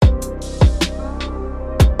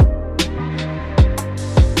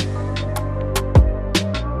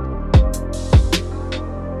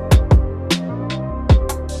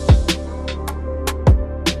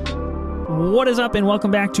What is up, and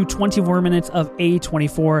welcome back to 24 Minutes of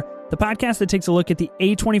A24, the podcast that takes a look at the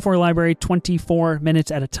A24 library 24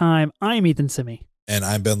 minutes at a time. I'm Ethan Simi. And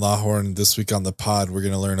I'm Ben Lawhorn. This week on the pod, we're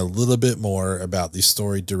going to learn a little bit more about the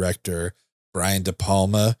story director, Brian De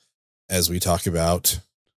Palma, as we talk about,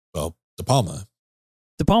 well, De Palma.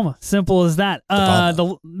 De Palma, simple as that.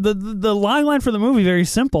 The line for the movie, very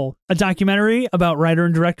simple. A documentary about writer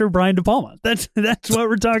and director Brian De Palma. That's what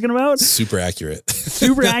we're talking about. Super accurate.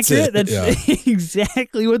 Super accurate. That's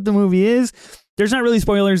exactly what the movie is. There's not really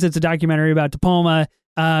spoilers. It's a documentary about De Palma.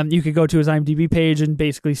 You could go to his IMDb page and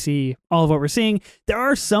basically see all of what we're seeing. There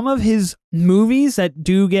are some of his movies that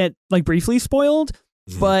do get like briefly spoiled,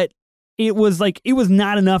 but it was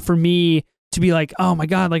not enough for me to be like, oh my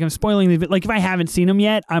God, like I'm spoiling the, like if I haven't seen them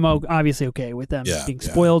yet, I'm obviously okay with them being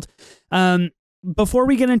spoiled. Before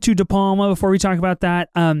we get into De Palma, before we talk about that,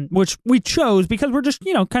 which we chose because we're just,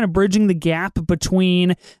 kind of bridging the gap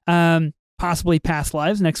between possibly past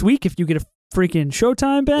lives next week. If you get a freaking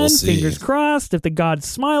Showtime, Ben, fingers crossed, if the gods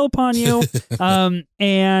smile upon you,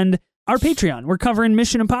 and our Patreon. We're covering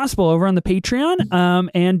Mission Impossible over on the Patreon,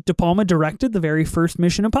 and De Palma directed the very first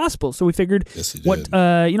Mission Impossible. So we figured, what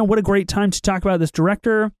a great time to talk about this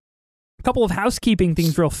director. A couple of housekeeping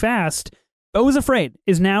things real fast. Beau is Afraid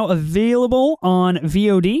is now available on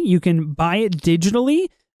VOD. You can buy it digitally.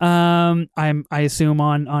 I assume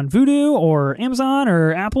on Vudu or Amazon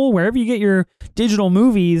or Apple, wherever you get your digital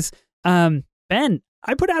movies. Ben,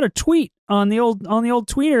 I put out a tweet on the old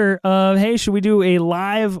Twitter of, hey, should we do a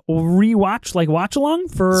live rewatch, like watch along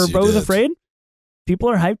for Beau is Afraid? People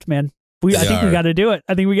are hyped, man. I think we got to do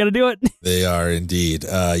it. They are indeed.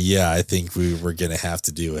 I think we're going to have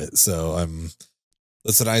to do it. So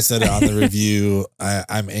listen, I said it on the review.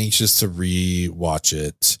 I'm anxious to rewatch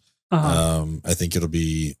it. I think it'll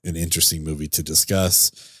be an interesting movie to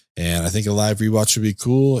discuss. And I think a live rewatch would be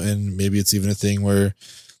cool. And maybe it's even a thing where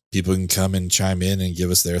people can come and chime in and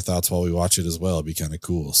give us their thoughts while we watch it as well. It'd be kind of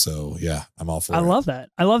cool. So yeah, I'm all for it. I love that.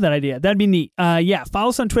 I love that idea. That'd be neat. Follow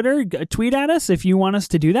us on Twitter. Tweet at us if you want us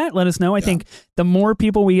to do that. Let us know. I think the more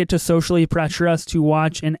people we get to socially pressure us to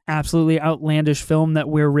watch an absolutely outlandish film that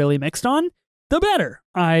we're really mixed on, the better.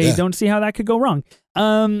 I don't see how that could go wrong.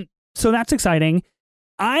 So that's exciting.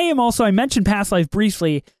 I mentioned Past Lives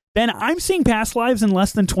briefly. Ben, I'm seeing Past Lives in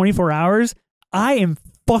less than 24 hours. I am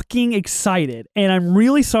fucking excited, and I'm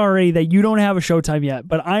really sorry that you don't have a Showtime yet,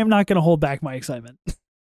 but I am not going to hold back my excitement.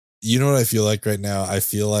 You know what I feel like right now? I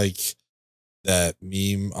feel like that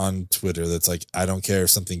meme on Twitter that's like, I don't care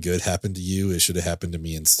if something good happened to you, it should have happened to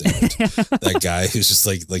me instead. That guy who's just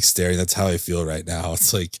like staring. That's how I feel right now.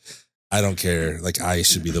 It's like, I don't care. Like, I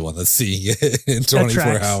should be the one that's seeing it in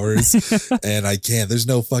 24 hours. And I can't. There's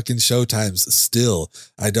no fucking Showtimes still.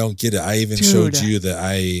 I don't get it. I even showed you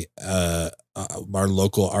that our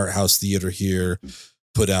local art house theater here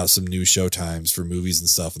put out some new Showtimes for movies and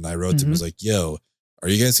stuff. And I wrote to him, was like, yo, are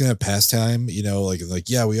you guys going to have pastime? Like,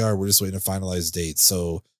 yeah, we are. We're just waiting to finalize dates.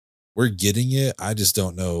 So we're getting it. I just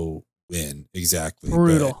don't know when exactly.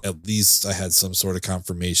 Brutal. But at least I had some sort of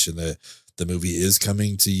confirmation that the movie is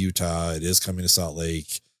coming to Utah. It is coming to Salt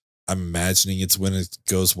Lake. I'm imagining it's when it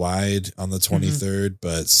goes wide on the 23rd,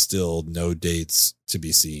 but still no dates to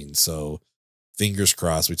be seen. So fingers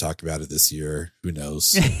crossed we talk about it this year. Who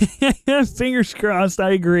knows? Fingers crossed.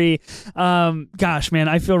 I agree. Gosh, man,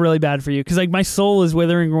 I feel really bad for you because like my soul is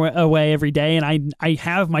withering away every day, and I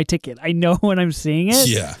have my ticket. I know when I'm seeing it.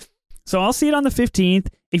 Yeah. So I'll see it on the 15th.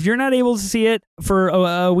 If you're not able to see it for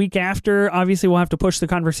a week after, obviously we'll have to push the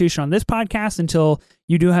conversation on this podcast until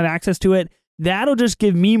you do have access to it. That'll just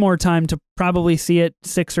give me more time to probably see it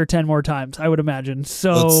 6 or 10 more times, I would imagine.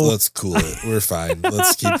 So let's cool it. We're fine.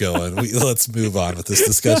 Let's keep going. Let's move on with this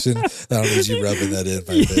discussion. I don't need you rubbing that in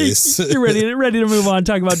my face. You're ready to move on.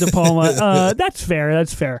 Talk about De Palma. That's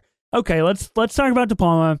fair. Okay, let's talk about De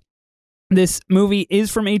Palma. This movie is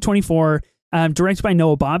from A24, directed by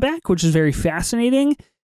Noah Baumbach, which is very fascinating.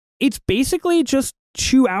 It's basically just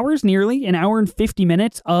 2 hours, nearly an hour and 50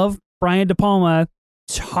 minutes of Brian De Palma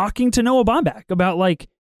talking to Noah Baumbach about like,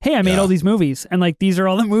 hey, I made all these movies, and like these are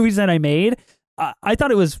all the movies that I made. I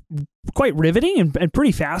thought it was quite riveting and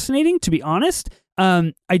pretty fascinating, to be honest.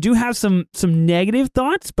 I do have some negative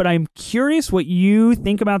thoughts, but I'm curious what you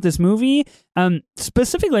think about this movie.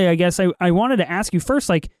 Specifically, I guess I wanted to ask you first,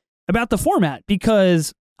 like about the format,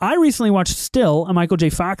 because I recently watched Still, a Michael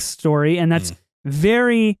J. Fox story, and that's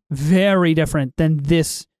very, very different than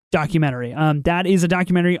this documentary. That is a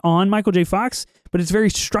documentary on Michael J. Fox, but it's very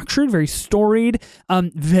structured, very storied,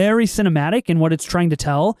 very cinematic in what it's trying to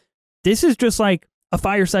tell. This is just like a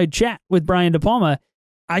fireside chat with Brian De Palma.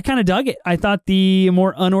 I kind of dug it. I thought the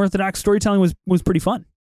more unorthodox storytelling was pretty fun.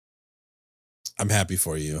 I'm happy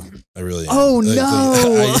for you. I really am. Oh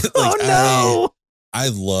no! Oh no! I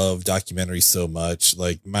love documentaries so much.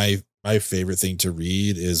 Like my favorite thing to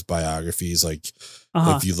read is biographies. Like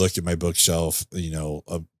if you look at my bookshelf, you know,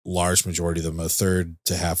 a large majority of them, a third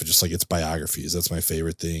to half, are just like it's biographies. That's my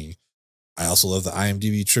favorite thing. I also love the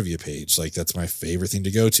IMDb trivia page. Like that's my favorite thing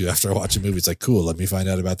to go to after I watch a movie. It's like, cool, let me find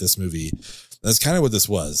out about this movie. That's kind of what this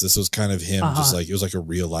was. This was kind of him, just like, it was like a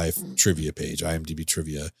real life trivia page, IMDb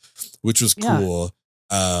trivia, which was cool.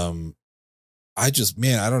 I just,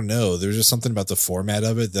 man, I don't know. There's just something about the format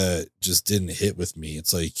of it that just didn't hit with me.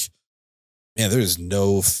 It's like, man, there's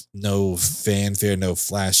no fanfare, no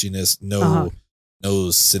flashiness, no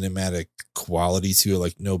cinematic quality to it,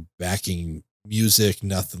 like no backing music,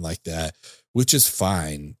 nothing like that, which is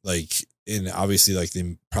fine. Like, and obviously like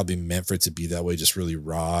they probably meant for it to be that way, just really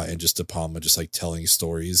raw and just De Palma just like telling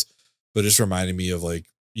stories. But it just reminded me of like,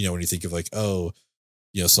 you know, when you think of like, oh,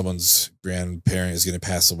 you know, someone's grandparent is going to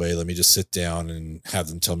pass away. Let me just sit down and have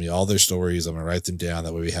them tell me all their stories. I'm going to write them down.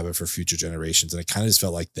 That way we have it for future generations. And it kind of just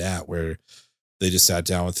felt like that, where they just sat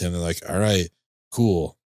down with him. They're like, all right,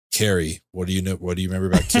 cool. Carrie, what do you know? What do you remember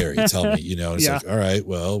about Carrie? Tell me, you know, and it's like, all right,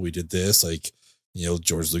 well, we did this. Like, you know,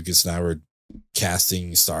 George Lucas and I were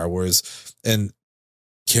casting Star Wars and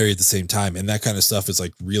Carrie at the same time. And that kind of stuff is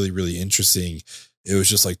like really, really interesting. It was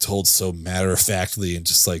just like told so matter of factly and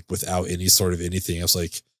just like without any sort of anything. I was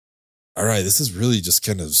like, all right, this is really just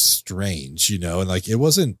kind of strange, you know? And like, it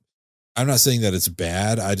wasn't, I'm not saying that it's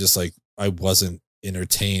bad. I just like, I wasn't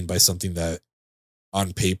entertained by something that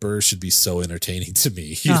on paper should be so entertaining to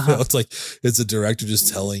me. You know, it's like, it's a director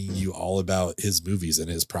just telling you all about his movies and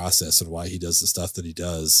his process and why he does the stuff that he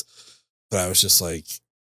does. But I was just like,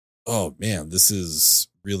 oh man, this is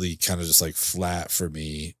really kind of just like flat for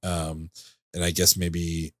me. And I guess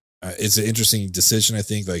maybe it's an interesting decision. I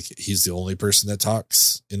think like he's the only person that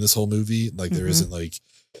talks in this whole movie. Like there isn't like,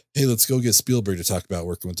 hey, let's go get Spielberg to talk about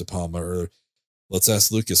working with De Palma, or let's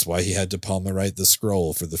ask Lucas why he had De Palma write the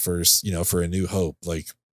scroll for the first, you know, for A New Hope. Like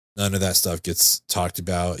none of that stuff gets talked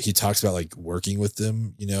about. He talks about like working with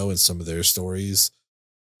them, you know, in some of their stories,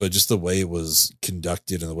 but just the way it was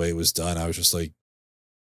conducted and the way it was done, I was just like,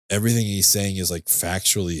 everything he's saying is like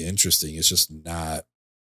factually interesting. It's just not,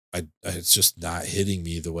 it's just not hitting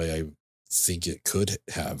me the way I think it could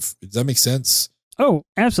have. Does that make sense? Oh,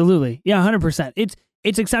 absolutely. Yeah, 100%.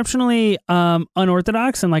 It's exceptionally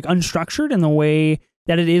unorthodox and like unstructured in the way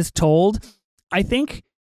that it is told. I think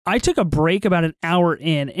I took a break about an hour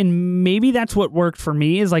in, and maybe that's what worked for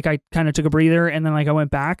me, is like I kind of took a breather and then like I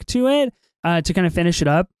went back to it to kind of finish it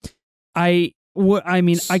up. I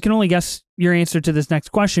mean, I can only guess your answer to this next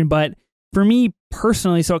question, but for me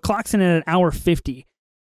personally, so it clocks in at an hour 50.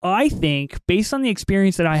 I think based on the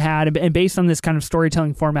experience that I had and based on this kind of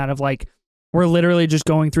storytelling format of like, we're literally just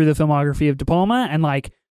going through the filmography of De Palma and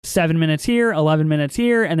like 7 minutes here, 11 minutes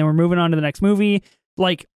here, and then we're moving on to the next movie.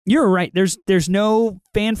 Like, you're right. There's no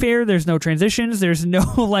fanfare. There's no transitions. There's no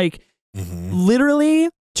like literally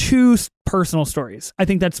two personal stories. I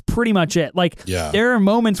think that's pretty much it. Like, there are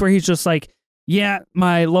moments where he's just like, yeah,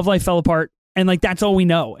 my love life fell apart. And like, that's all we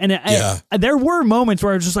know. And there were moments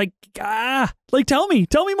where I was just like, like, tell me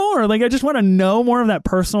more. Like, I just want to know more of that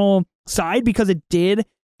personal side, because it did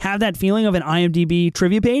have that feeling of an IMDb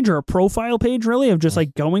trivia page or a profile page, really, of just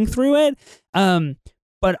like going through it.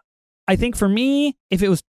 But I think for me, if it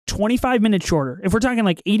was 25 minutes shorter, if we're talking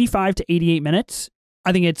like 85 to 88 minutes,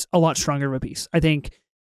 I think it's a lot stronger of a piece. I think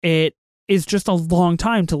it is just a long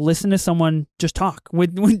time to listen to someone just talk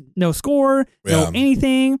with no score, no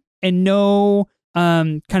anything, and no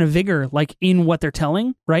kind of vigor like in what they're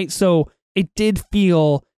telling, right? So it did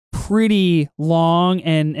feel pretty long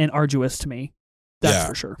and arduous to me. That's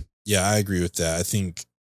for sure. Yeah, I agree with that. I think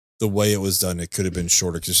the way it was done, it could have been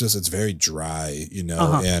shorter, because it's very dry, you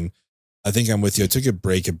know, and I think I'm with you. I took a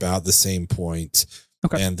break about the same point,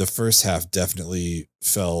 and the first half definitely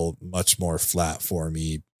fell much more flat for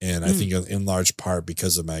me. And I think in large part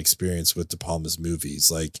because of my experience with De Palma's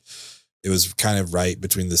movies, like it was kind of right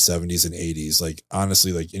between the 70s and 80s. Like,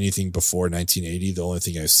 honestly, like anything before 1980, the only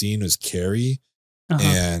thing I've seen was Carrie.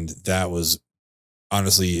 And that was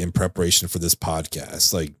honestly in preparation for this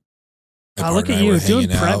podcast. Like, look at you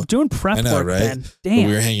doing prep I know, work, right? man. Damn. But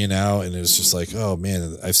we were hanging out and it was just like, oh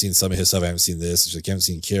man, I've seen some of his stuff. I haven't seen this. She's like, I haven't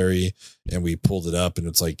seen Carrie. And we pulled it up and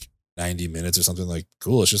it's like 90 minutes or something. Like,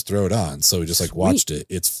 cool, let's just throw it on. So we just like watched it.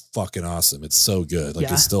 It's fucking awesome. It's so good. Like,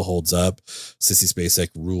 it still holds up. Sissy Spacek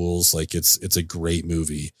rules. Like, it's a great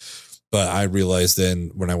movie. But I realized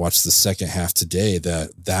then when I watched the second half today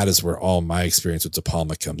that is where all my experience with De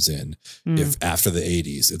Palma comes in. If after the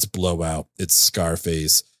 80s, it's Blowout, it's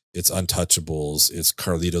Scarface, it's Untouchables, it's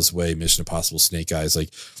Carlito's Way, Mission Impossible, Snake Eyes.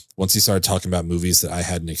 Like once he started talking about movies that I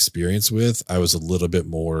had an experience with, I was a little bit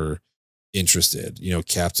more interested,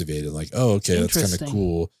 captivated. Like, oh, okay, that's kind of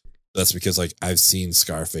cool. That's because like I've seen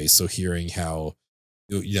Scarface, so hearing how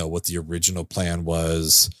what the original plan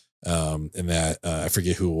was, and that I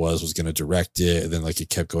forget who it was going to direct it, and then like it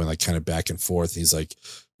kept going like kind of back and forth. And he's like,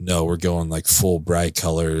 no, we're going like full bright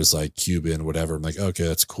colors, like Cuban, whatever. I'm like, okay,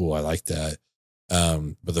 that's cool. I like that.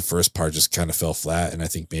 But the first part just kind of fell flat. And I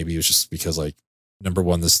think maybe it was just because like, number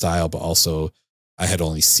one, the style, but also I had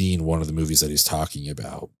only seen one of the movies that he's talking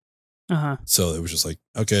about. So it was just like,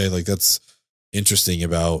 okay, like that's interesting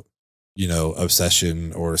about,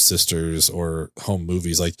 Obsession or Sisters or home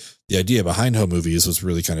movies. Like the idea behind home movies was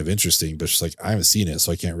really kind of interesting, but just like, I haven't seen it,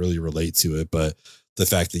 so I can't really relate to it. But the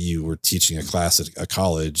fact that you were teaching a class at a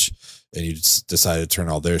college and you just decided to turn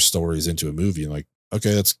all their stories into a movie, and like,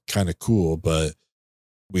 okay, that's kind of cool. But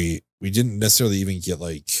we didn't necessarily even get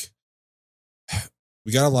like,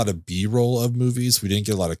 we got a lot of B-roll of movies. We didn't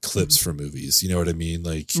get a lot of clips from movies. You know what I mean?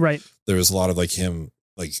 Like, right. There was a lot of like him,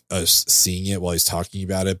 like us seeing it while he's talking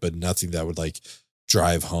about it, but nothing that would like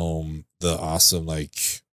drive home the awesome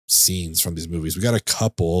like scenes from these movies. We got a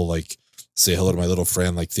couple like Say Hello to My Little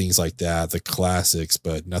Friend, like things like that, the classics,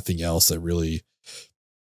 but nothing else that really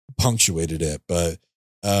punctuated it. But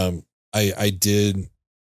I did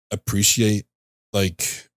appreciate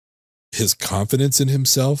like his confidence in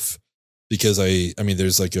himself, because I mean,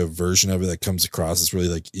 there's like a version of it that comes across as really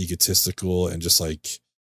like egotistical and just like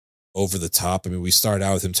over the top. I mean, we start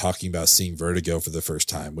out with him talking about seeing Vertigo for the first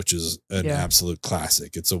time, which is an absolute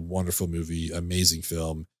classic. It's a wonderful movie, amazing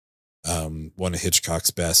film. One of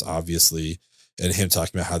Hitchcock's best, obviously, and him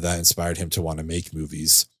talking about how that inspired him to want to make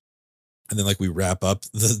movies. And then like we wrap up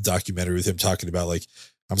the documentary with him talking about like,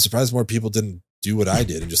 I'm surprised more people didn't do what I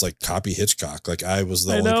did and just like copy Hitchcock. Like I was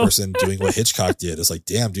the only person doing what Hitchcock did. It's like,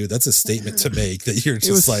 damn, dude, that's a statement to make, that you're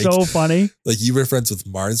just like, so funny. Like you were friends with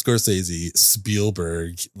Martin Scorsese,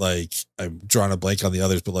 Spielberg, like I'm drawing a blank on the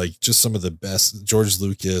others, but like just some of the best, George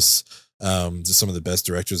Lucas, just some of the best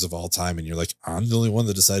directors of all time. And you're like, I'm the only one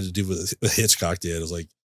that decided to do what Hitchcock did. I was like,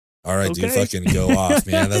 all right, dude, fucking go off,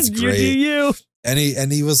 man. That's great. You. And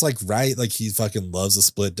he was like, right. Like he fucking loves the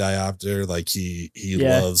split diopter. Like he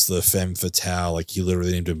loves the femme fatale. Like he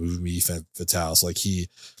literally named a movie Femme Fatale. So like he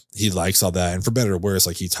likes all that. And for better or worse,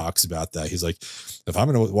 like he talks about that. He's like, if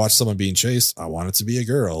I'm going to watch someone being chased, I want it to be a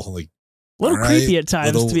girl. I'm like, a little creepy at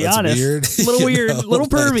times, to be honest. Weird. A little weird, a little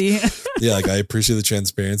pervy. Like, yeah, like I appreciate the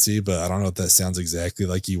transparency, but I don't know if that sounds exactly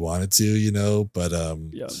like you wanted to, but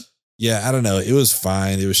yeah, I don't know. It was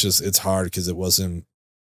fine. It was just, it's hard because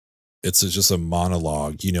it's just a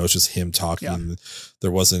monologue, it's just him talking.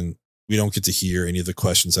 Yeah. We don't get to hear any of the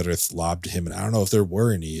questions that are lobbed to him. And I don't know if there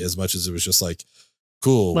were any, as much as it was just like,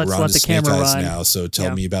 cool, we're on to Snake Eyes now. So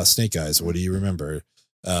tell me about Snake Eyes. What do you remember?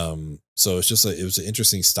 So it's just it was an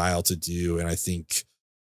interesting style to do. And I think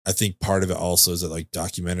part of it also is that like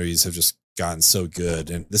documentaries have just gotten so good.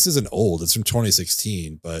 And this isn't old, it's from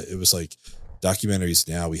 2016, but it was like documentaries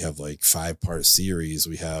now we have like 5-part series.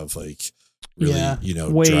 We have like really,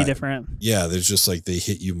 way different. Yeah. There's just like, they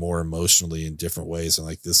hit you more emotionally in different ways. And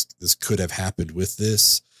like this could have happened with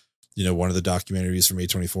this, one of the documentaries from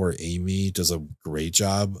A24, Amy, does a great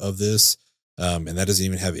job of this. And that doesn't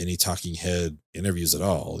even have any talking head interviews at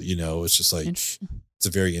all. It's just like, it's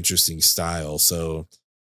a very interesting style. So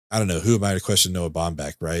I don't know, who am I to question Noah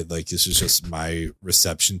Baumbach, right? Like this is just my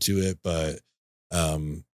reception to it. But,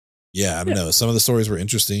 yeah, I don't know. Some of the stories were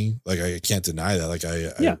interesting. Like I can't deny that. Like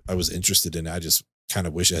I was interested in it. I just kind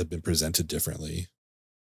of wish it had been presented differently.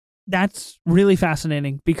 That's really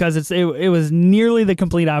fascinating because it was nearly the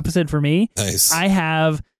complete opposite for me. Nice. I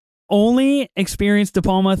have only experienced De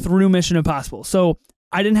Palma through Mission Impossible. So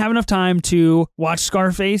I didn't have enough time to watch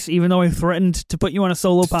Scarface, even though I threatened to put you on a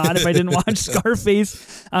solo pod if I didn't watch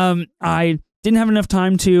Scarface. I didn't have enough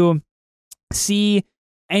time to see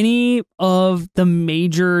any of the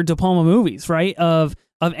major De Palma movies, right? Of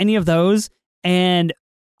any of those. And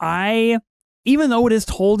even though it is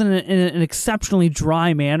told in an exceptionally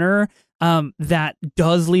dry manner, that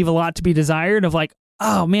does leave a lot to be desired of like,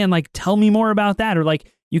 oh man, like tell me more about that. Or like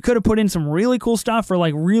you could have put in some really cool stuff or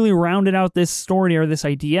like really rounded out this story or this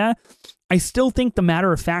idea. I still think the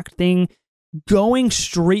matter of fact thing, going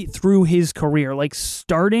straight through his career, like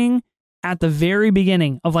starting at the very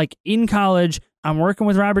beginning of like in college, I'm working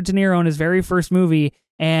with Robert De Niro in his very first movie,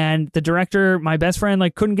 and the director, my best friend,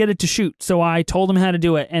 like couldn't get it to shoot. So I told him how to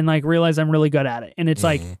do it and like realized I'm really good at it. And it's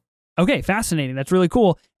like, okay, fascinating. That's really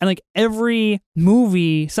cool. And like every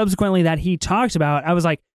movie subsequently that he talked about, I was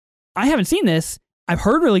like, I haven't seen this. I've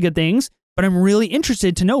heard really good things. but I'm really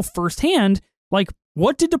interested to know firsthand, like,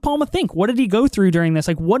 what did De Palma think? What did he go through during this?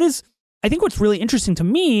 Like, I think what's really interesting to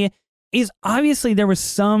me is obviously there was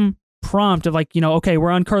some prompt of like, okay,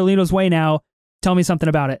 we're on Carlito's Way now. Tell me something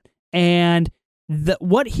about it. And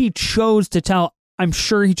what he chose to tell, I'm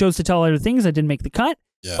sure he chose to tell other things that didn't make the cut.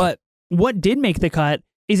 Yeah. But what did make the cut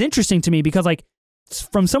is interesting to me because, like,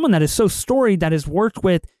 from someone that is so storied, that has worked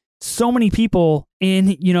with so many people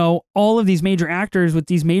in, all of these major actors with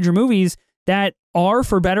these major movies that are,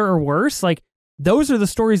 for better or worse, like, those are the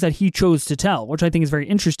stories that he chose to tell, which I think is very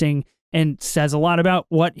interesting and says a lot about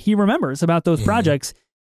what he remembers about those projects.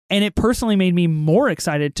 And it personally made me more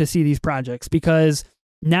excited to see these projects because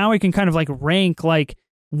now I can kind of like rank like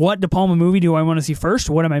what De Palma movie do I want to see first?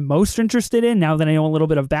 What am I most interested in now that I know a little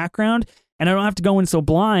bit of background? And I don't have to go in so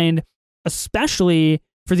blind, especially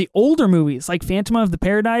for the older movies like Phantom of the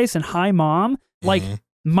Paradise and Hi Mom. Like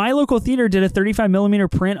my local theater did a 35 millimeter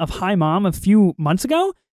print of Hi Mom a few months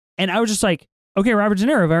ago. And I was just like, okay, Robert De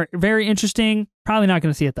Niro, very, very interesting. Probably not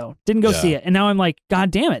going to see it though. Didn't go see it. And now I'm like, God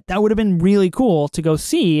damn it. That would have been really cool to go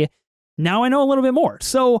see. Now I know a little bit more.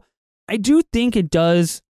 So I do think it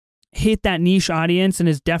does hit that niche audience and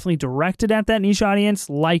is definitely directed at that niche audience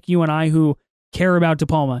like you and I who care about De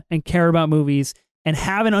Palma and care about movies and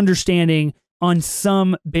have an understanding on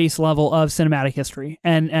some base level of cinematic history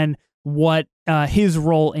and what his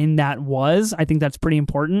role in that was. I think that's pretty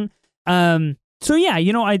important. So yeah,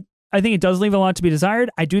 I think it does leave a lot to be desired.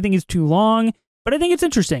 I do think it's too long, but I think it's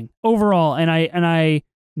interesting overall. And I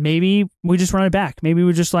maybe we just run it back. Maybe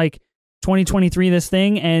we just like 2023 this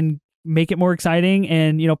thing and make it more exciting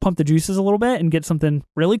and, pump the juices a little bit and get something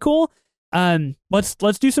really cool.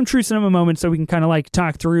 Let's do some true cinema moments so we can kind of like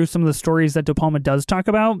talk through some of the stories that De Palma does talk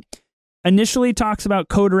about. Initially talks about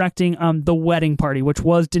co-directing The Wedding Party, which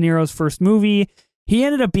was De Niro's first movie. He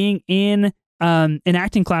ended up being in an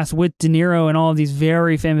acting class with De Niro and all of these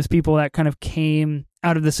very famous people that kind of came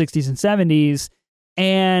out of the 60s and 70s.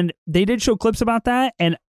 And they did show clips about that.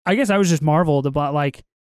 And I guess I was just marveled about like,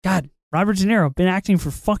 God, Robert De Niro, been acting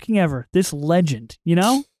for fucking ever. This legend,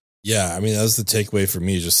 Yeah, I mean, that was the takeaway for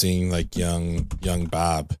me, just seeing like young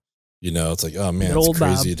Bob, it's like, oh man, it's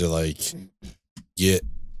crazy to like get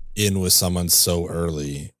in with someone so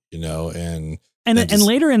early, and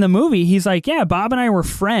later in the movie, he's like, yeah, Bob and I were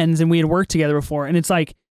friends and we had worked together before. And it's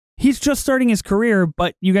like, he's just starting his career,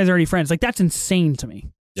 but you guys are already friends. Like, that's insane to me.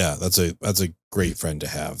 Yeah, that's a great friend to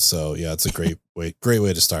have. So yeah, it's a great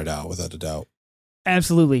way to start out without a doubt.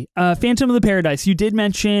 Absolutely. Phantom of the Paradise. You did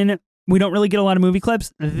mention we don't really get a lot of movie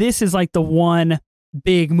clips. This is like the one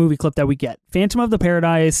big movie clip that we get. Phantom of the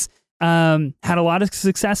Paradise had a lot of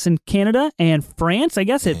success in Canada and France. I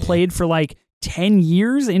guess it played for like 10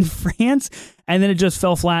 years in France, and then it just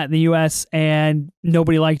fell flat in the US and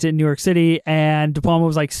nobody liked it in New York City. And De Palma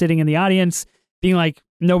was like sitting in the audience being like,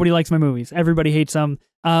 nobody likes my movies. Everybody hates them.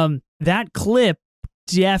 That clip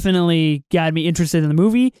definitely got me interested in the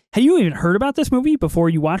movie. Had you even heard about this movie before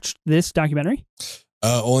you watched this documentary?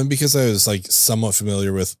 Only because I was like somewhat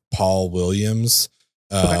familiar with Paul Williams,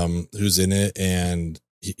 who's in it, and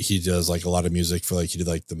he does like a lot of music for like, he did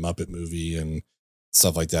like the Muppet movie and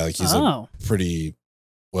stuff like that. Like he's a pretty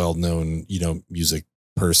well-known, music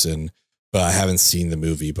person, but I haven't seen the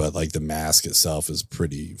movie, but like the mask itself is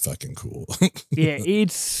pretty fucking cool. Yeah,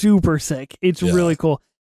 it's super sick. It's really cool.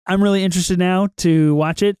 I'm really interested now to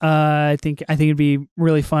watch it. I think it'd be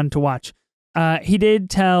really fun to watch. He did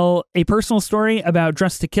tell a personal story about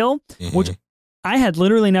Dress to Kill, which I had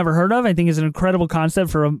literally never heard of. I think is an incredible concept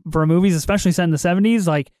for movies, especially set in the 70s.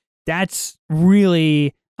 Like, that's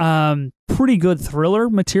really pretty good thriller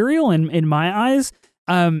material in my eyes.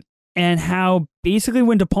 And how basically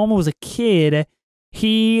when De Palma was a kid,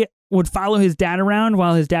 he would follow his dad around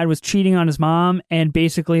while his dad was cheating on his mom, and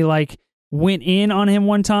basically like went in on him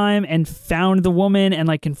one time and found the woman and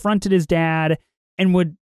like confronted his dad and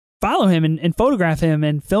would follow him and photograph him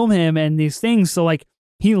and film him and these things. So like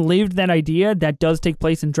he lived that idea that does take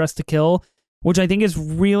place in Dress to Kill, which I think is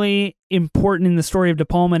really important in the story of De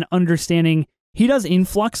Palma and understanding he does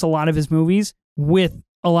influx a lot of his movies with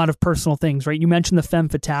a lot of personal things, right? You mentioned the femme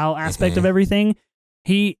fatale aspect of everything.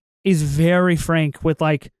 He is very frank with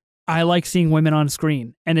like, I like seeing women on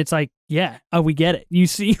screen, and it's like, yeah, we get it. You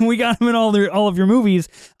see, we got him in all of your movies,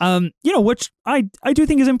 which I do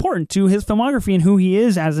think is important to his filmography and who he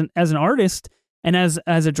is as an artist and as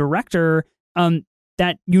a director.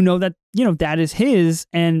 That that is his,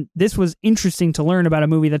 and this was interesting to learn about a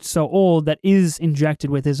movie that's so old that is injected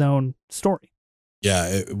with his own story. Yeah,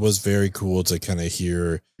 it was very cool to kind of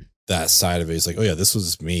hear that side of it. It's like, oh yeah, this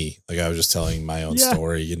was me. Like I was just telling my own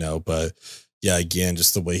story, but yeah, again,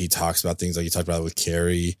 just the way he talks about things, like he talked about it with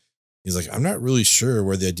Carrie, He's like, I'm not really sure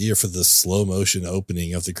where the idea for the slow motion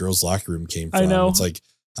opening of the girls' locker room came from. I know. It's like,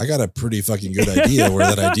 I got a pretty fucking good idea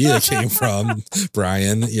where that idea came from,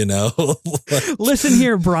 Brian, you know? Listen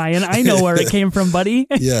here, Brian. I know where it came from, buddy.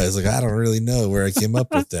 Yeah. It's like, I don't really know where I came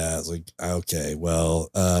up with that. I was like, okay, well,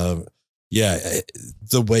 yeah,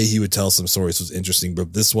 the way he would tell some stories was interesting,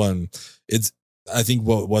 but this one, I think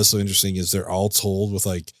what was so interesting is they're all told with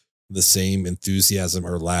like the same enthusiasm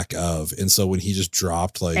or lack of. And so when he just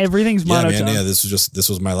dropped like everything's monotone. Man, this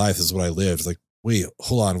was my life. This is what I lived. It's like, wait,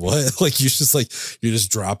 hold on. What? Like you're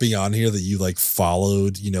just dropping on here that you like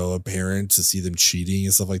followed, you know, a parent to see them cheating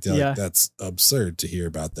and stuff like that. Yeah. Like, that's absurd to hear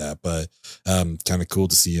about that, but kind of cool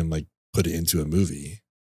to see him like put it into a movie.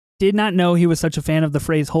 Did not know he was such a fan of the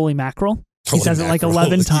phrase holy mackerel. He says it like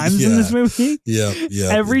 11 times in this movie. Yeah.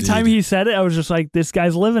 Every indeed. time he said it, I was just like, this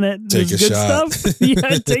guy's living it. This Take is a good shot. stuff.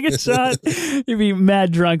 Yeah, take a shot. You'd be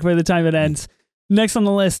mad drunk by the time it ends. Next on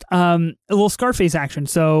the list, a little Scarface action.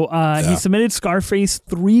 So he submitted Scarface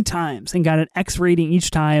 3 times and got an X rating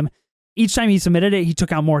each time. Each time he submitted it, he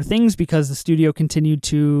took out more things because the studio continued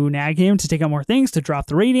to nag him to take out more things to drop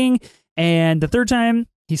the rating. And the 3rd time,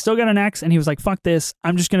 he still got an X, and he was like, fuck this.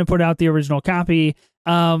 I'm just going to put out the original copy,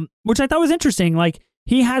 which I thought was interesting. Like,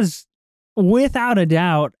 he has, without a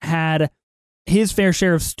doubt, had his fair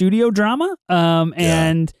share of studio drama.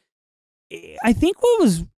 And I think what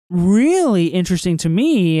was really interesting to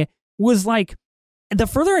me was, like, the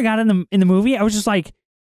further I got in the movie, I was just like,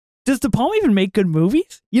 does De Palma even make good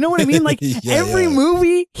movies? You know what I mean? Like, every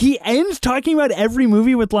movie, he ends talking about every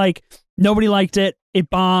movie with, like, nobody liked it, it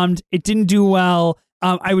bombed, it didn't do well.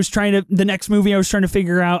 The next movie I was trying to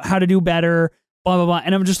figure out how to do better, blah, blah, blah.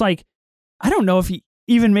 And I'm just like, I don't know if he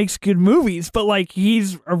even makes good movies, but like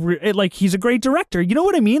he's a great director. You know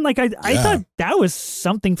what I mean? Like I thought that was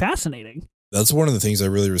something fascinating. That's one of the things I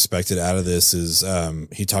really respected out of this is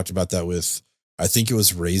he talked about that with, I think it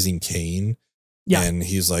was Raising Cain. Yeah. And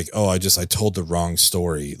he's like, oh, I told the wrong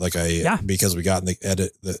story. Like because we got in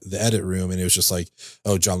the edit room and it was just like,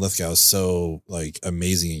 oh, John Lithgow is so like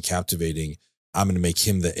amazing and captivating. I'm going to make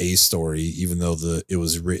him the A story, even though it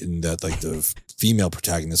was written that like the female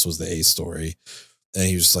protagonist was the A story. And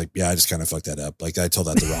he was just like, yeah, I just kind of fucked that up. Like I told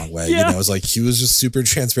that the wrong way. You know, it was like, he was just super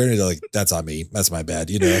transparent. Like, that's on me. That's my bad.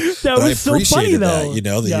 You know, but I appreciated so funny, that, you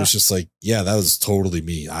know, that he was just like, yeah, that was totally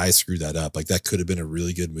me. I screwed that up. Like that could have been a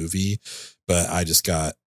really good movie, but I just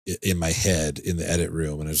got in my head in the edit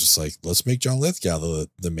room. And it was just like, let's make John Lithgow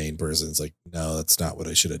the main person. It's like, no, that's not what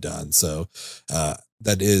I should have done. So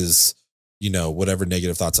that is, you know, whatever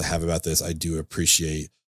negative thoughts I have about this, I do appreciate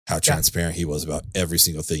how transparent he was about every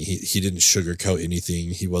single thing. He didn't sugarcoat anything.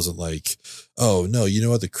 He wasn't like, oh no, you know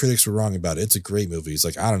what? The critics were wrong about it. It's a great movie. He's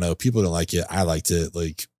like, I don't know. People don't like it. I liked it.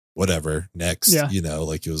 Like whatever. Next, you know,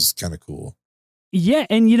 like it was kind of cool. Yeah.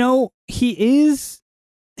 And you know, he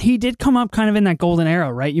did come up kind of in that golden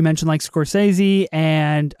era, right? You mentioned like Scorsese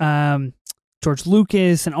and George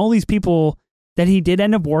Lucas and all these people that he did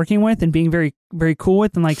end up working with and being very, very cool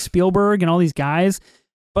with, and like Spielberg and all these guys.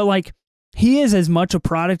 But like, he is as much a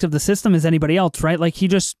product of the system as anybody else, right? Like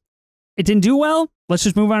it didn't do well. Let's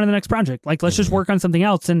just move on to the next project. Like, let's just work on something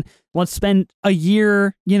else. And let's spend a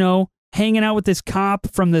year, you know, hanging out with this cop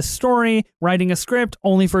from this story, writing a script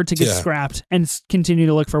only for it to get scrapped and continue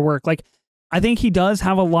to look for work. Like, I think he does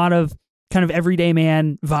have a lot of kind of everyday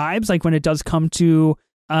man vibes. Like when it does come to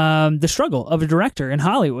the struggle of a director in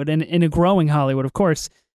Hollywood and in a growing Hollywood, of course.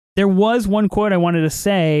 There was one quote I wanted to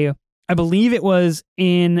say. I believe it was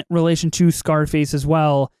in relation to Scarface as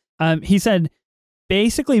well. He said,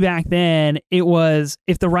 basically back then, it was,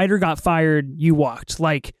 if the writer got fired, you walked.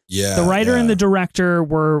 Like, the writer and the director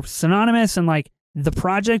were synonymous, and like, the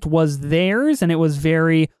project was theirs, and it was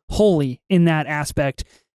very holy in that aspect.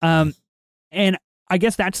 And I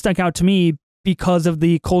guess that stuck out to me because of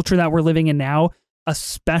the culture that we're living in now,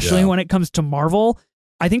 especially when it comes to Marvel.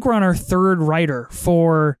 I think we're on our 3rd writer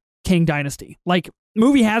for King Dynasty. Like,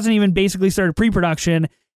 movie hasn't even basically started pre-production,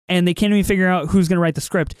 and they can't even figure out who's going to write the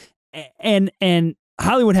script. And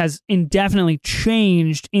Hollywood has indefinitely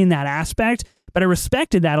changed in that aspect, but I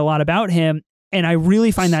respected that a lot about him, and I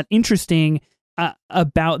really find that interesting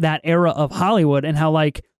about that era of Hollywood and how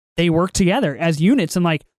like they work together as units, and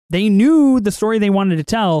like they knew the story they wanted to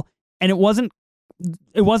tell, and it wasn't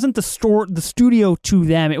the studio to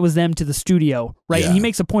them, it was them to the studio, right? And he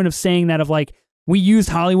makes a point of saying that, of like, we used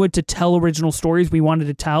Hollywood to tell original stories we wanted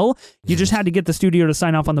to tell. You just had to get the studio to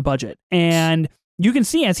sign off on the budget. And you can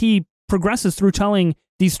see as he progresses through telling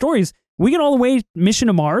these stories, we get all the way Mission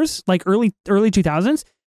to Mars, like early 2000s.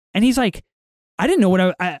 And he's like, I didn't know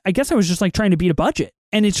what I guess I was just like trying to beat a budget.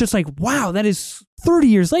 And it's just like, wow, that is 30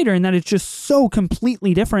 years later, and that is just so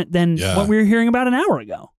completely different than what we were hearing about an hour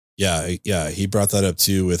ago. Yeah. He brought that up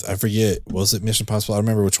too with, I forget, was it Mission Impossible? I don't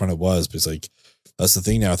remember which one it was, but it's like, that's the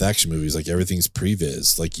thing now with action movies. Like everything's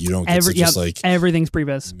previs. Like you don't get to just like everything's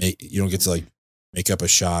previs. You don't get to like make up a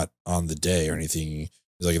shot on the day or anything.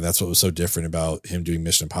 It's like, and that's what was so different about him doing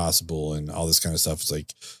Mission Impossible and all this kind of stuff. It's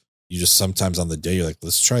like, you just sometimes on the day you're like,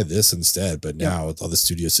 let's try this instead. But now all the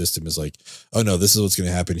studio system is like, oh no, this is what's going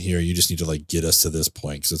to happen here. You just need to like get us to this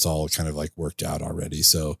point because it's all kind of like worked out already.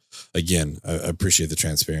 So again, I appreciate the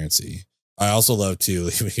transparency. I also love too,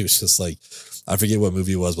 he was just like, I forget what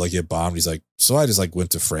movie it was, but like it bombed. He's like, so I just like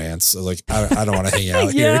went to France. I was like, I don't want to hang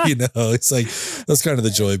out here. You know, it's like, that's kind of the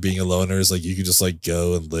joy of being a loner is like, you can just like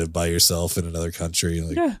go and live by yourself in another country.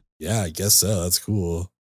 Like, yeah, I guess so. That's cool.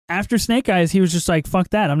 After Snake Eyes, he was just like, fuck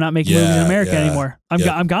that. I'm not making movies in America anymore.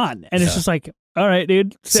 I'm gone. And it's just like, all right,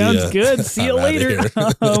 dude, sounds good. See you later.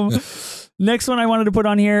 Next one I wanted to put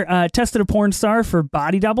on here, tested a porn star for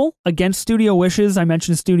Body Double against studio wishes. I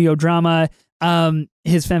mentioned studio drama,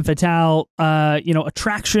 his femme fatale,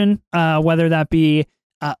 attraction, whether that be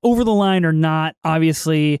over the line or not,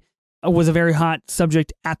 obviously was a very hot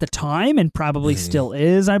subject at the time and probably still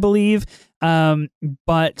is, I believe.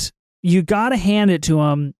 But you got to hand it to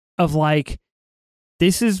him of like,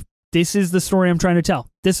 this is the story I'm trying to tell.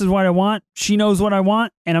 This is what I want. She knows what I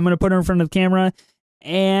want, and I'm going to put her in front of the camera.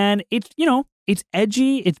 And it's, it's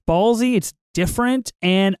edgy, it's ballsy, it's different.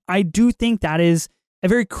 And I do think that is a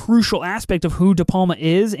very crucial aspect of who De Palma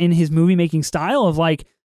is in his movie making style of like,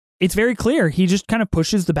 it's very clear. He just kind of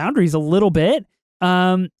pushes the boundaries a little bit.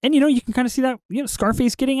 And, you can kind of see that,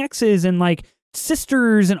 Scarface getting exes and like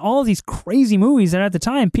Sisters and all of these crazy movies that at the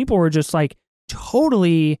time people were just like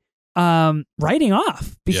totally writing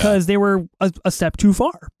off because they were a step too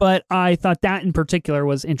far. But I thought that in particular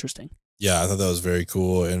was interesting. Yeah, I thought that was very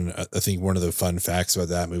cool. And I think one of the fun facts about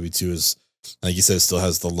that movie too is, like you said, it still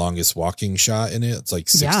has the longest walking shot in it. It's like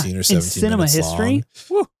 16 or 17 in cinema minutes history.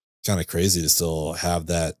 Long. Kind of crazy to still have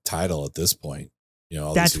that title at this point.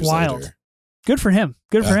 All that's these years wild. Later. Good for him.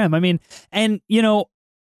 Good for him. I mean, and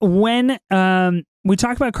when we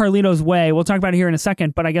talk about Carlito's Way, we'll talk about it here in a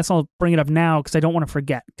second, but I guess I'll bring it up now because I don't want to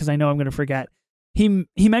forget, because I know I'm going to forget. He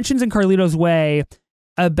mentions in Carlito's Way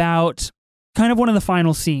about kind of one of the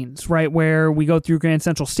final scenes, right, where we go through Grand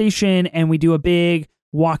Central Station and we do a big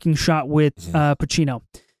walking shot with Pacino.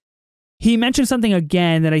 He mentioned something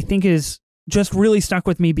again that I think is just really stuck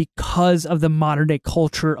with me because of the modern day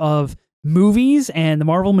culture of movies and the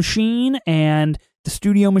Marvel machine and the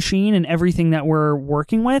studio machine and everything that we're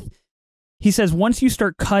working with. He says, once you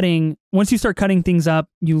start cutting things up,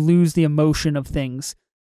 you lose the emotion of things.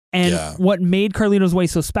 And what made Carlito's Way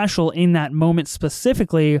so special in that moment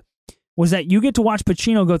specifically was that you get to watch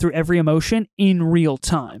Pacino go through every emotion in real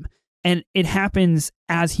time. And it happens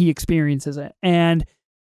as he experiences it. And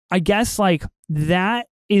I guess like that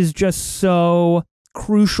is just so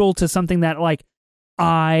crucial to something that like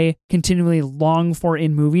I continually long for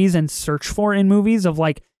in movies and search for in movies of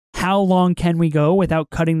like, how long can we go without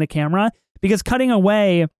cutting the camera? Because cutting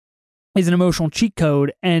away is an emotional cheat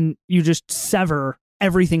code and you just sever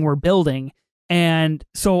everything we're building. And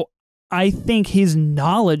so I think his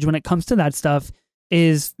knowledge when it comes to that stuff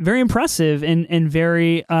is very impressive and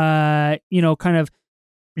very, kind of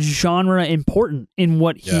genre important in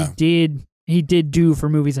what he did do for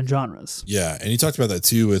movies and genres. Yeah. And he talked about that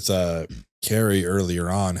too with Carrie earlier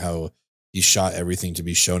on, how he shot everything to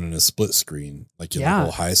be shown in a split screen, like in the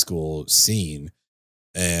whole high school scene.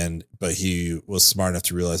 But he was smart enough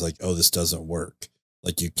to realize like, oh, this doesn't work.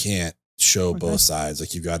 Like you can't show both sides.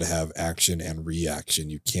 Like you got to have action and reaction.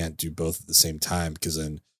 You can't do both at the same time because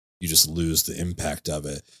then you just lose the impact of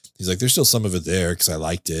it. He's like, there's still some of it there because I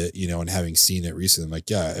liked it, and having seen it recently, I'm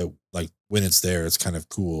like, like when it's there, it's kind of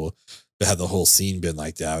cool. But had the whole scene been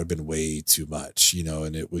like that, it would have been way too much,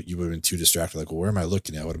 and you would have been too distracted. Like, well, where am I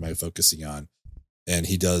looking at? What am I focusing on? And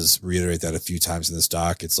he does reiterate that a few times in this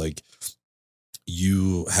doc. It's like,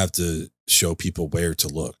 you have to show people where to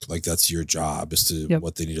look. Like that's your job is to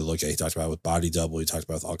what they need to look at. He talked about it with Body Double. He talked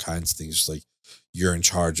about with all kinds of things. Just like you're in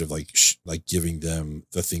charge of like giving them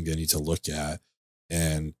the thing they need to look at.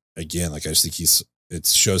 And again, like I just think it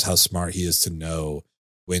shows how smart he is to know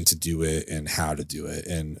when to do it and how to do it.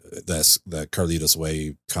 And that Carlito's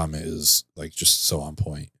Way comment is like just so on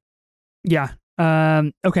point. Yeah.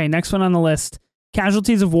 Okay. Next one on the list,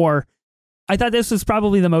 Casualties of War. I thought this was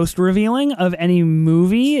probably the most revealing of any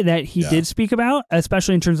movie that he did speak about,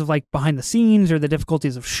 especially in terms of like behind the scenes or the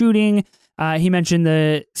difficulties of shooting. He mentioned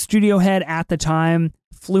the studio head at the time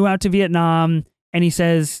flew out to Vietnam. and he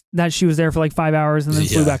says that she was there for like 5 hours and then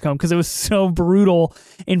flew back home because it was so brutal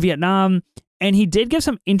in Vietnam. And he did give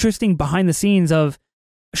some interesting behind the scenes of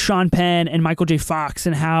Sean Penn and Michael J. Fox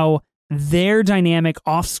and how their dynamic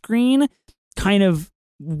off screen kind of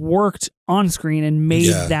worked on screen and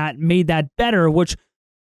made that better, which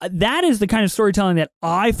that is the kind of storytelling that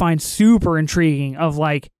I find super intriguing of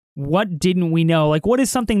like, what didn't we know? Like, what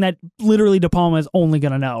is something that literally De Palma is only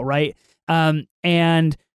going to know, right?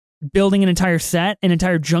 And building an entire set, an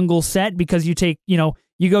entire jungle set, because you take,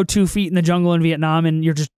 you go 2 feet in the jungle in Vietnam and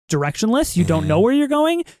you're just directionless. You don't know where you're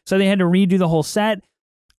going. So they had to redo the whole set.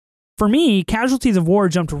 For me, Casualties of War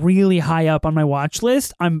jumped really high up on my watch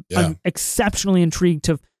list. I'm exceptionally intrigued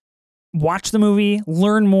to watch the movie,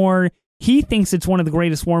 learn more. He thinks it's one of the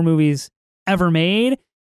greatest war movies ever made.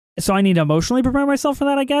 So I need to emotionally prepare myself for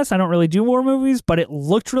that, I guess. I don't really do war movies, but it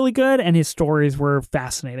looked really good and his stories were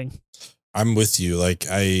fascinating. I'm with you. Like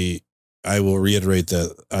I will reiterate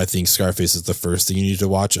that I think Scarface is the first thing you need to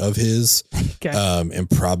watch of his. Okay. And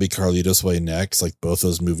probably Carlito's Way next. Like both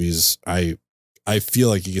those movies, I feel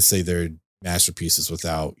like you could say they're masterpieces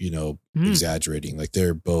without, exaggerating. Like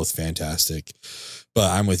they're both fantastic. But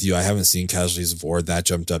I'm with you. I haven't seen Casualties of War. That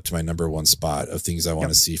jumped up to my number one spot of things I want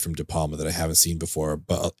to see from De Palma that I haven't seen before,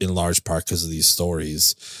 but in large part because of these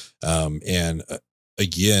stories. And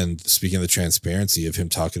again, speaking of the transparency of him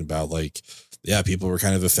talking about like, people were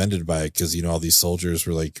kind of offended by it because, all these soldiers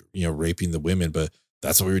were like, raping the women, but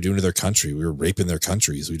that's what we were doing to their country. We were raping their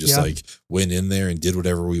countries. We just like went in there and did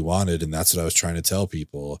whatever we wanted. And that's what I was trying to tell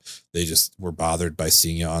people. They just were bothered by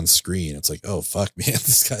seeing it on screen. It's like, oh, fuck, man,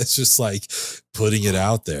 this guy's just like putting it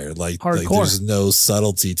out there. Like there's no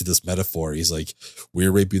subtlety to this metaphor. He's like,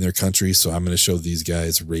 we're raping their country. So I'm going to show these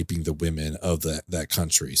guys raping the women of that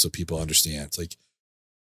country. So people understand. It's like,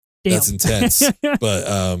 damn. That's intense. But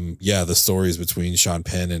the stories between Sean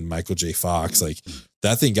Penn and Michael J. Fox, like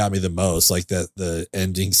that thing got me the most. Like the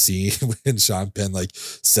ending scene when Sean Penn like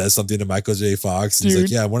says something to Michael J. Fox. And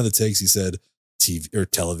he's like, one of the takes he said TV or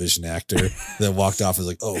television actor, then walked off and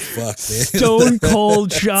was like, oh fuck, man. Stone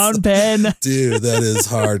cold Sean Penn. Dude, that is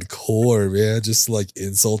hardcore, man. Just like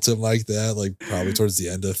insult him like that, like probably towards the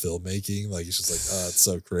end of filmmaking. Like it's just like, oh, it's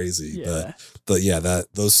so crazy. Yeah. But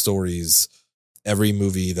those stories. Every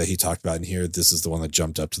movie that he talked about in here, this is the one that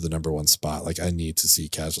jumped up to the number one spot. Like I need to see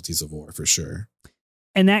Casualties of War for sure.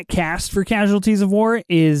 And that cast for Casualties of War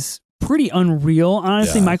is pretty unreal.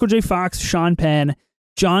 Honestly, Michael J. Fox, Sean Penn,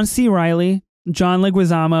 John C. Reilly, John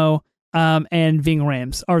Leguizamo, and Ving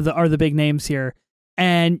Rhames are the big names here.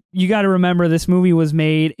 And you got to remember this movie was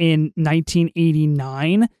made in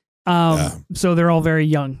 1989. So they're all very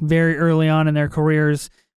young, very early on in their careers,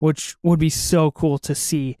 which would be so cool to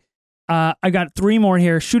see. I got 3 more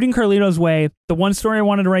here. Shooting Carlito's Way. The one story I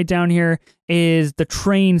wanted to write down here is the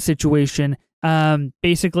train situation.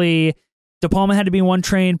 Basically, De Palma had to be in one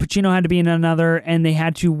train, Pacino had to be in another, and they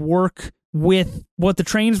had to work with what the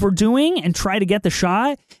trains were doing and try to get the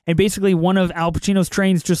shot. And basically, one of Al Pacino's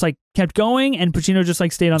trains just like kept going, and Pacino just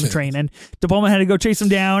like stayed on the train. And De Palma had to go chase him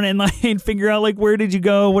down and like figure out like where did you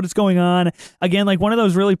go, what is going on. Again, like one of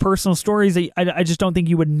those really personal stories that I just don't think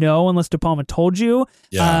you would know unless De Palma told you.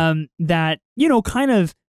 That kind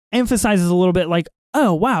of emphasizes a little bit like,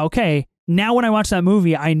 oh wow, okay, now when I watch that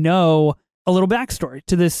movie, I know a little backstory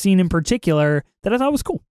to this scene in particular that I thought was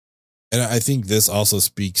cool. And I think this also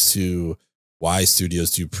speaks to why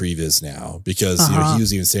studios do previs now, because he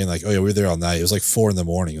was even saying like, oh yeah, we were there all night. It was like 4 a.m.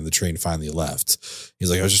 when the train finally left. He's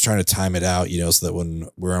like, I was just trying to time it out, so that when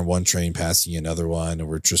we're on one train passing another one and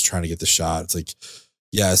we're just trying to get the shot. It's like,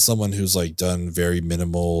 as someone who's like done very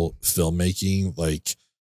minimal filmmaking, like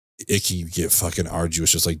it can get fucking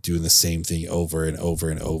arduous, just like doing the same thing over and over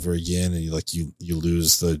and over again. And you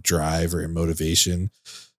lose the drive or motivation.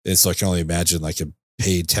 And so I can only imagine like a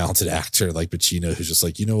paid talented actor like Pacino who's just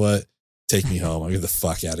like, you know what, take me home, I'm getting the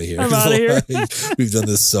fuck out of here. I'm out of here. We've done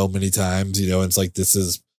this so many times, and it's like this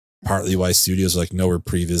is partly why studios are like, no, we're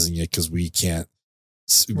prevising it because we can't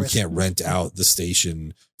rent out the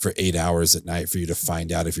station for 8 hours at night for you to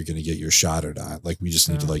find out if you're going to get your shot or not. Like we just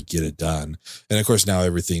need to like get it done. And of course now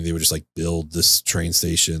everything, they would just like build this train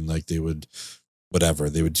station, like they would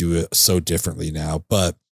do it so differently now.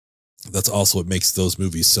 But that's also what makes those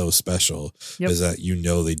movies so special, is that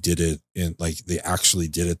they did it in, like they actually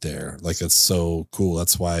did it there. Like that's so cool.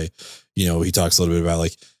 That's why he talks a little bit about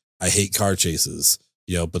like, I hate car chases.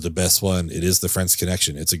 but the best one, it is the French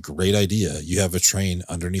Connection. It's a great idea. You have a train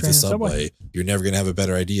underneath the subway. You're never going to have a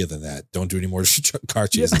better idea than that. Don't do any more car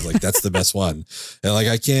chases. Like, that's the best one. And like,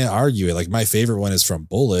 I can't argue it. Like, my favorite one is from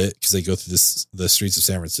Bullet, because they go through the streets of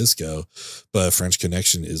San Francisco, but French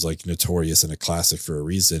Connection is like notorious and a classic for a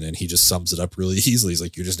reason. And he just sums it up really easily. He's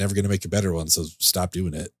like, you're just never going to make a better one. So stop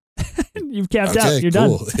doing it. You've capped out. You're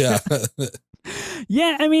done. Yeah.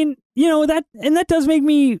 Yeah. I mean, that does make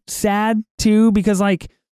me sad too, because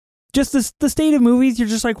like, just the state of movies, you're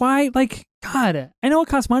just like, why? Like, God, I know it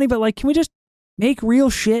costs money, but like, can we just make real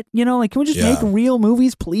shit? Like, can we just make real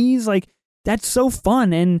movies, please? Like, that's so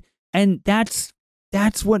fun. And that's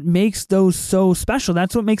what makes those so special.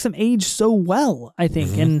 That's what makes them age so well, I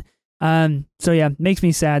think. Mm-hmm. And so yeah, makes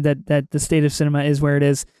me sad that the state of cinema is where it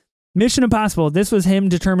is. Mission Impossible. This was him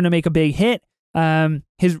determined to make a big hit.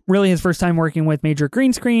 His first time working with major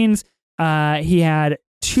green screens. He had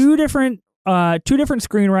two different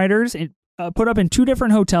screenwriters put up in two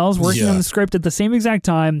different hotels working on the script at the same exact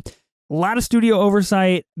time. A lot of studio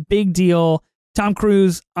oversight, big deal. Tom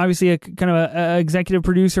Cruise, obviously a kind of a executive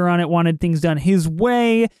producer on it, wanted things done his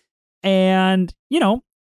way. And,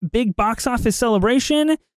 big box office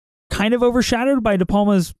celebration, kind of overshadowed by De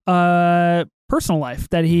Palma's personal life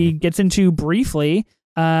that he gets into briefly.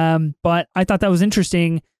 But I thought that was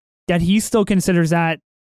interesting that he still considers that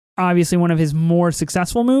obviously one of his more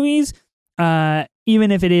successful movies,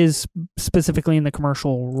 even if it is specifically in the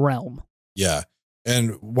commercial realm. Yeah.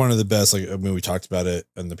 And one of the best, like, I mean, we talked about it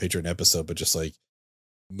in the Patreon episode, but just like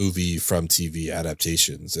movie from TV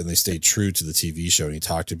adaptations, and they stayed true to the TV show. And he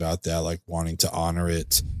talked about that, like wanting to honor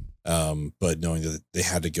it, but knowing that they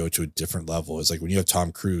had to go to a different level. It's like when you have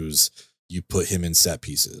Tom Cruise, you put him in set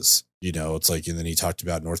pieces, it's like, and then he talked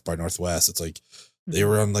about North by Northwest. It's like they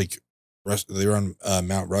were on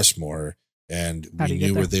Mount Rushmore, and we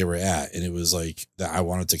knew where they were at. And it was like that. I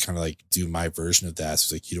wanted to kind of like do my version of that. So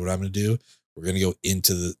it's like, you know what I'm going to do? We're going to go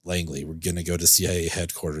into the Langley. We're going to go to CIA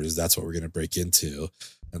headquarters. That's what we're going to break into.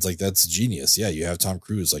 And it's like, that's genius. Yeah. You have Tom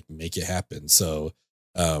Cruise, like, make it happen. So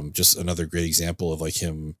just another great example of like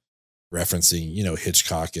him referencing,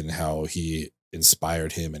 Hitchcock and how he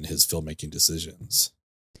inspired him in his filmmaking decisions.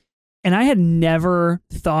 And I had never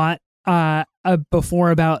thought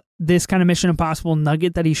before about this kind of Mission Impossible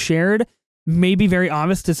nugget that he shared. Maybe very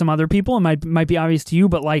obvious to some other people. It might be obvious to you,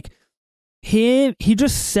 but like he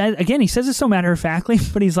just said, again, he says it so matter-of-factly,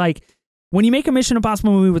 but he's like, when you make a Mission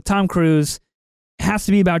Impossible movie with Tom Cruise, it has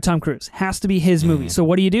to be about Tom Cruise. It has to be his movie. So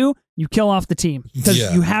what do? You kill off the team because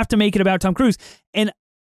you have to make it about Tom Cruise. And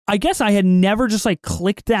I guess I had never just like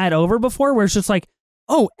clicked that over before, where it's just like,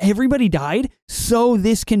 oh, everybody died, so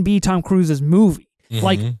this can be Tom Cruise's movie. Mm-hmm.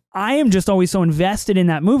 Like, I am just always so invested in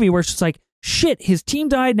that movie where it's just like, shit, his team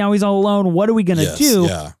died, now he's all alone, what are we going to do?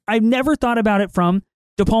 Yeah. I've never thought about it from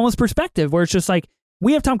De Palma's perspective, where it's just like,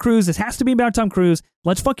 we have Tom Cruise, this has to be about Tom Cruise,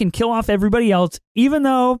 let's fucking kill off everybody else, even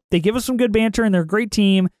though they give us some good banter and they're a great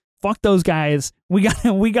team, fuck those guys, we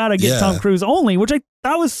gotta get Tom Cruise only, which I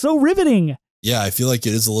thought was so riveting. Yeah, I feel like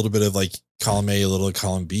it is a little bit of like column A, a little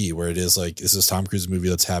column B, where it is like, this is Tom Cruise movie,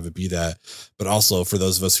 let's have it be that. But also for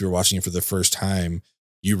those of us who are watching it for the first time,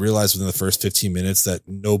 you realize within the first 15 minutes that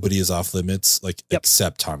nobody is off limits, like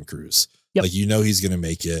except Tom Cruise. Like, he's going to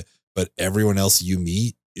make it, but everyone else you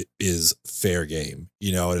meet is fair game,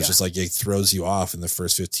 and it's just like, it throws you off in the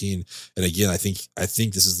first 15. And again, I think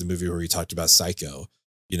this is the movie where we talked about Psycho,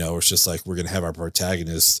 where it's just like, we're going to have our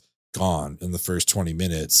protagonist gone in the first 20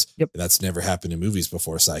 minutes. And that's never happened in movies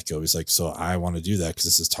before Psycho. He's like, so I want to do that because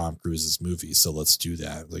this is Tom Cruise's movie. So let's do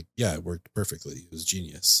that. Like, yeah, it worked perfectly. It was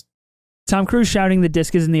genius. Tom Cruise shouting the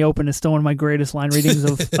disc is in the open is still one of my greatest line readings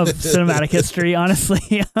of cinematic history,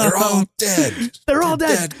 honestly. They're all dead. They're all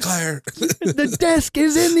dead, Claire. The disc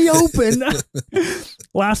is in the open.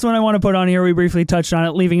 Last one I want to put on here, we briefly touched on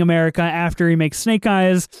it, Leaving America, after he makes Snake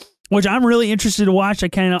Eyes, which I'm really interested to watch. I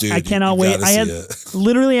cannot wait. I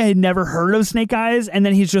had never heard of Snake Eyes, and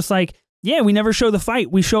then he's just like, yeah, we never show the fight.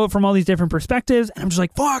 We show it from all these different perspectives, and I'm just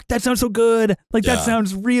like, fuck, that sounds so good. Like, that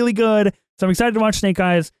sounds really good. So I'm excited to watch Snake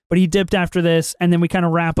Eyes, but he dipped after this, and then we kind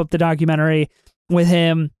of wrap up the documentary with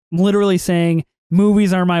him literally saying,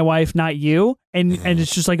 movies are my wife, not you. And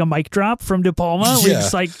it's just like a mic drop from De Palma. We're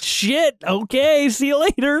just like, shit, okay, see you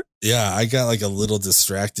later. Yeah, I got like a little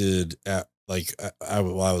distracted at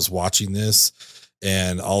while I was watching this,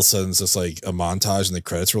 and all of a sudden it's just like a montage and the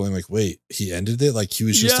credits rolling. Like, wait, he ended it? Like, he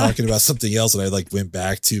was just talking about something else, and I like went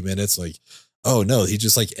back 2 minutes, like, oh no, he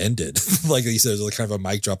just like ended. Like he said, it was like kind of a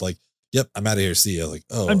mic drop, like, yep, I'm out of here. See you. Like,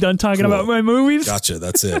 oh, I'm done talking about my movies. Gotcha.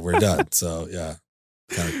 That's it. We're done. So yeah,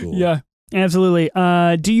 kind of cool. Yeah, absolutely.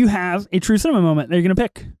 Do you have a true cinema moment that you're going to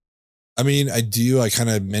pick? I mean, I do. I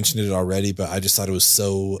kind of mentioned it already, but I just thought it was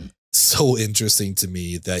so interesting to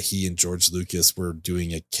me that he and George Lucas were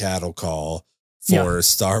doing a cattle call for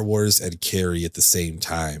Star Wars and Carrie at the same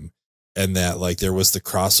time. And that like there was the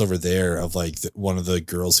crossover there of like one of the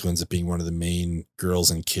girls who ends up being one of the main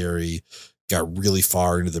girls in Carrie got really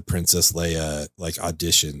far into the Princess Leia like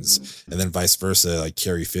auditions, and then vice versa, like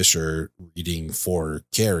Carrie Fisher reading for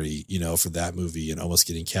Carrie, you know, for that movie and almost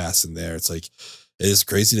getting cast in there. It's like, it is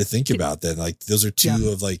crazy to think about that. Like those are two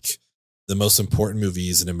of like the most important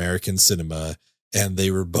movies in American cinema. And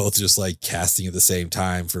they were both just like casting at the same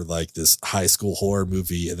time for like this high school horror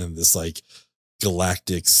movie and then this like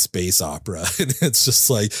galactic space opera. And it's just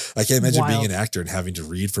like, I can't imagine being an actor and having to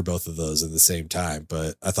read for both of those at the same time.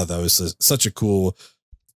 But I thought that was such a cool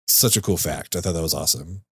fact. I thought that was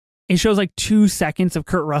awesome. It shows like 2 seconds of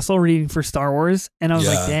Kurt Russell reading for Star Wars. And I was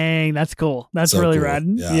like, dang, that's cool. That's so really cool. Rad.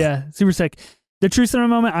 Yeah, super sick. The true cinema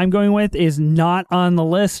moment I'm going with is not on the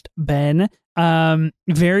list, Ben.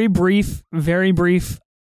 Very brief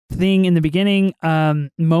thing in the beginning,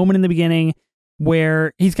 moment in the beginning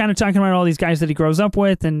where he's kind of talking about all these guys that he grows up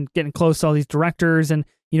with and getting close to all these directors. And,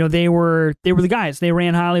 you know, they were the guys. They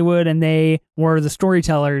ran Hollywood and they were the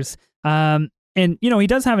storytellers. And, you know, he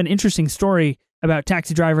does have an interesting story about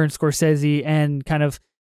Taxi Driver and Scorsese and kind of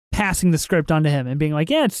passing the script onto him and being like,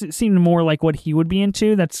 yeah, it seemed more like what he would be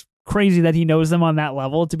into. That's crazy that he knows them on that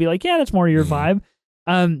level to be like, yeah, that's more your vibe.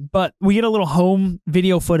 But we get a little home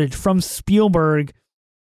video footage from Spielberg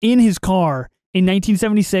in his car in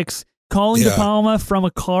 1976, calling to Palma from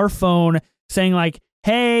a car phone saying like,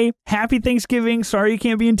 hey, happy Thanksgiving. Sorry you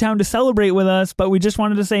can't be in town to celebrate with us, but we just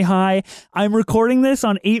wanted to say hi. I'm recording this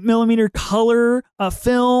on 8mm color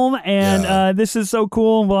film, and this is so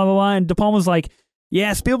cool, blah, blah, blah. And De Palma's like,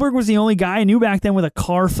 yeah, Spielberg was the only guy I knew back then with a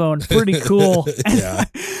car phone. Pretty cool.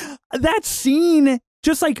 That scene,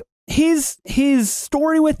 just like his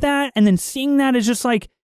story with that, and then seeing that is just like,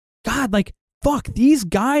 God, like, fuck, these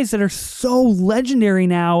guys that are so legendary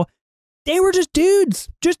now, they were just dudes,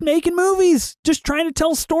 just making movies, just trying to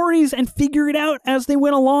tell stories and figure it out as they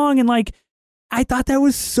went along. And like, I thought that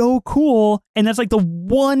was so cool. And that's like the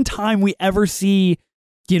one time we ever see,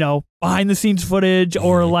 you know, behind the scenes footage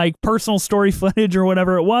or like personal story footage or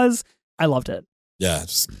whatever it was. I loved it. Yeah,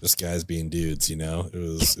 just guys being dudes, you know, it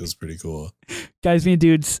was pretty cool. Guys being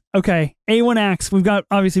dudes. Okay, A1 Acts. We've got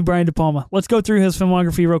obviously Brian De Palma. Let's go through his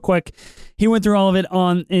filmography real quick. He went through all of it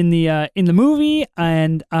in the movie,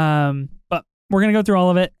 and but we're gonna go through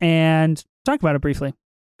all of it and talk about it briefly.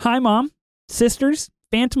 Hi, Mom, Sisters,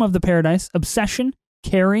 Phantom of the Paradise, Obsession,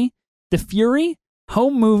 Carrie, The Fury,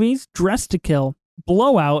 Home Movies, Dressed to Kill,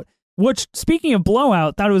 Blowout. Which, speaking of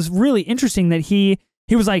Blowout, thought it was really interesting that he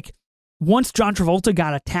was like, once John Travolta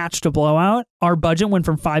got attached to Blowout, our budget went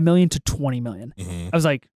from $5 million to $20 million. I was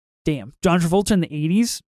like, damn, John Travolta in the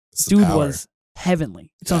 80s, dude was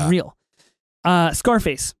heavenly. It's unreal.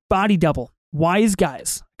 Scarface, Body Double, Wise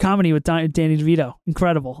Guys, comedy with Danny DeVito,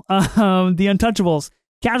 incredible. The Untouchables,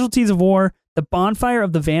 Casualties of War, The Bonfire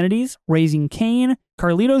of the Vanities, Raising Cain,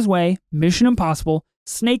 Carlito's Way, Mission Impossible,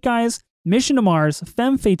 Snake Eyes, Mission to Mars,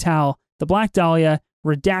 Femme Fatale, The Black Dahlia,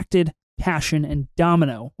 Redacted, Passion, and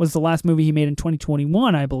Domino was the last movie he made in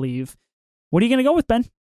 2021, I believe. What are you going to go with, Ben?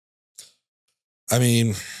 I mean,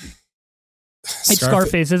 it's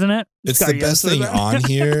Scarface, isn't it? It's the best thing on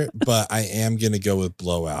here, but I am going to go with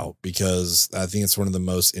Blowout because I think it's one of the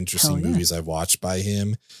most interesting movies I've watched by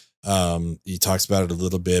him. He talks about it a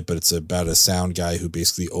little bit, but it's about a sound guy who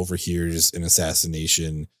basically overhears an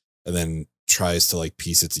assassination and then tries to like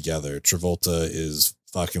piece it together. Travolta is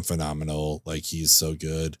fucking phenomenal. Like, he's so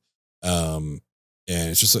good. And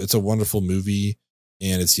it's a wonderful movie,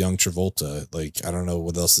 and it's young Travolta. Like, I don't know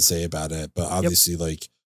what else to say about it, but obviously like,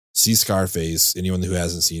 see Scarface. Anyone who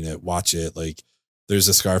hasn't seen it, watch it. Like, there's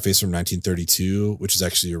a Scarface from 1932, which is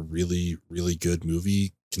actually a really, really good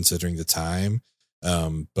movie considering the time.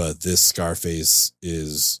 But this Scarface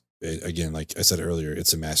is, again, like I said earlier,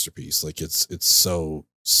 it's a masterpiece. Like, it's so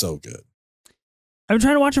good. I've been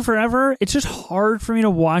trying to watch it forever. It's just hard for me to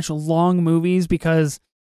watch long movies because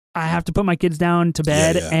I have to put my kids down to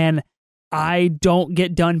bed, and I don't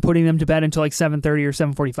get done putting them to bed until like 7:30 or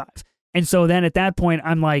 7:45. And so then at that point,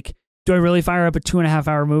 I'm like, do I really fire up a 2.5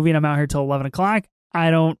 hour movie and I'm out here till 11 o'clock?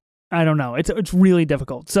 I don't know. It's really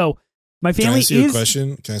difficult. So my family is. Can I ask you a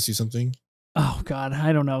question? Can I see something? Oh God,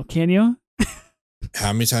 I don't know. Can you?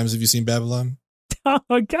 How many times have you seen Babylon? Oh,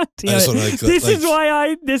 God damn it. This is why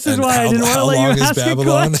I didn't want to let you ask a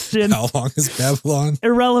question. How long is Babylon?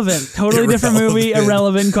 Irrelevant. Totally different movie.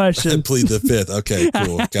 Irrelevant question. Plead the fifth. Okay,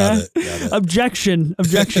 cool. Got it. Objection.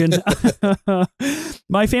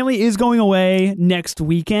 My family is going away next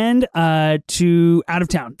weekend to out of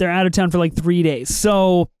town. They're out of town for like 3 days.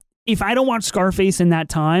 So if I don't watch Scarface in that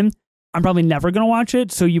time, I'm probably never going to watch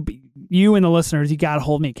it. So you and the listeners, you got to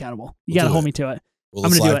hold me accountable. You got to hold me to it. Well,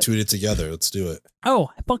 let's live tweet it together. Let's do it.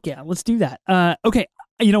 Oh, fuck yeah. Let's do that. Okay.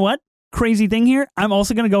 You know what? Crazy thing here. I'm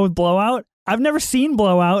also going to go with Blowout. I've never seen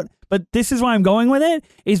Blowout, but this is why I'm going with it,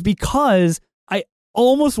 is because I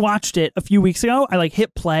almost watched it a few weeks ago. I like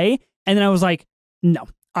hit play and then I was like, no,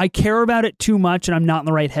 I care about it too much and I'm not in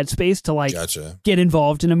the right headspace to like get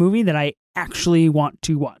involved in a movie that I actually want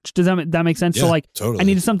to watch. Does that make sense? Yeah, so like totally. I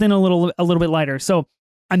needed something a little bit lighter. So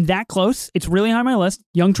I'm that close. It's really high on my list.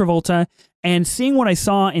 Young Travolta. And seeing what I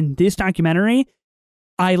saw in this documentary,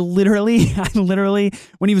 I literally,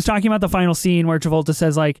 when he was talking about the final scene where Travolta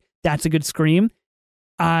says like, that's a good scream,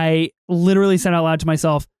 I literally said out loud to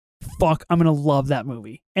myself, fuck, I'm going to love that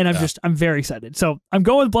movie. And I'm very excited. So I'm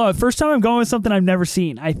going with Blowout. First time I'm going with something I've never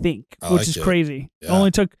seen, I think, which is crazy. Yeah. It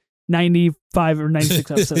only took 95 or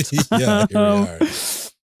 96 episodes. Yeah, here we are.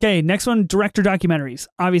 Okay, next one, director documentaries.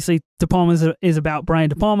 Obviously, De Palma is about Brian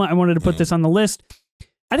De Palma. I wanted to put this on the list.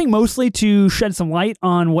 I think mostly to shed some light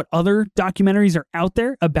on what other documentaries are out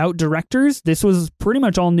there about directors. This was pretty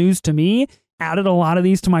much all news to me. Added a lot of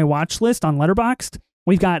these to my watch list on Letterboxd.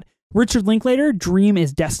 We've got Richard Linklater, Dream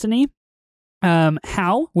is Destiny.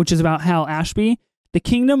 Hal, which is about Hal Ashby. The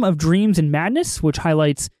Kingdom of Dreams and Madness, which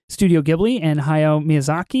highlights Studio Ghibli and Hayao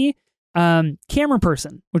Miyazaki. Camera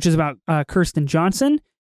Person, which is about Kirsten Johnson.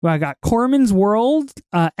 I got Corman's World,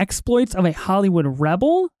 Exploits of a Hollywood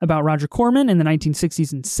Rebel, about Roger Corman in the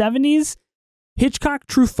 1960s and 70s. Hitchcock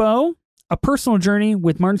Truffaut, A Personal Journey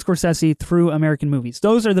with Martin Scorsese through American movies.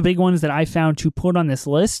 Those are the big ones that I found to put on this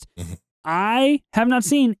list. Mm-hmm. I have not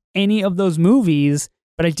seen any of those movies,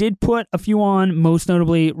 but I did put a few on, most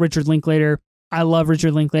notably Richard Linklater. I love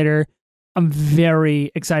Richard Linklater. I'm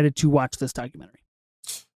very excited to watch this documentary.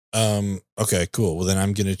 Okay, cool. Well, then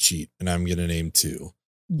I'm going to cheat and I'm going to name two.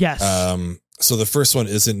 Yes. So the first one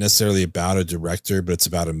isn't necessarily about a director, but it's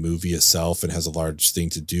about a movie itself and has a large thing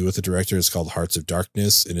to do with the director. It's called Hearts of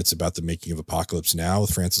Darkness, and it's about the making of Apocalypse Now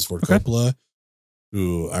with Francis Ford Coppola,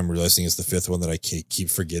 who I'm realizing is the fifth one that I keep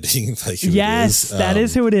forgetting. Like yes, that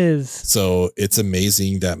is who it is. So it's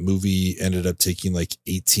amazing. That movie ended up taking like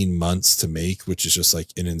 18 months to make, which is just like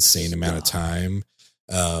an insane amount of time.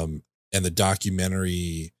 And the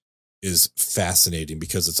documentary is fascinating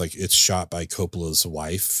because it's shot by Coppola's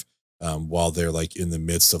wife while they're like in the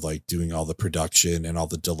midst of like doing all the production and all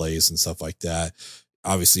the delays and stuff like that.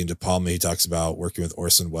 Obviously in De Palma, he talks about working with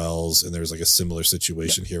Orson Welles, and there's like a similar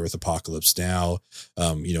situation here with Apocalypse Now,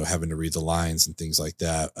 having to read the lines and things like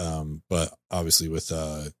that. But obviously with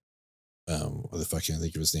what the fuck, I can't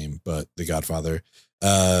think of his name, but The Godfather.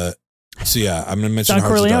 So yeah, I'm gonna mention Don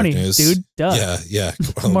Hearts Corleone, of Darkness. dude. Duh. Yeah.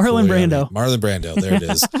 Marlon Brando. There it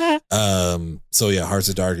is. So yeah, Hearts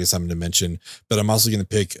of Darkness I'm gonna mention, but I'm also gonna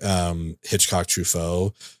pick Hitchcock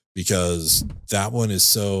Truffaut because that one is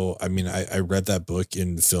so. I mean, I read that book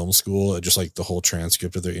in film school, just like the whole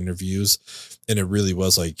transcript of their interviews, and it really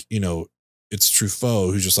was like, it's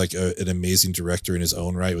Truffaut who's just like an amazing director in his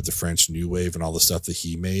own right with the French New Wave and all the stuff that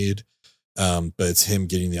he made. But it's him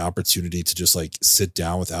getting the opportunity to just like sit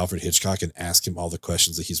down with Alfred Hitchcock and ask him all the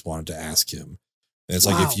questions that he's wanted to ask him. And it's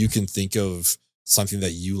like, if you can think of something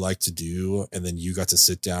that you like to do, and then you got to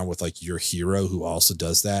sit down with like your hero who also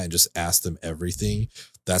does that and just ask them everything,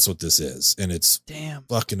 that's what this is. And it's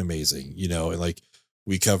fucking amazing, and like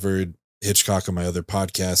we covered Hitchcock on my other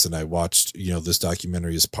podcast and I watched, this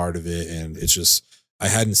documentary as part of it. And it's just, I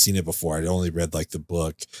hadn't seen it before. I'd only read like the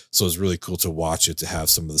book. So it was really cool to watch it, to have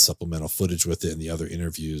some of the supplemental footage with it and the other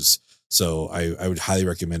interviews. So I would highly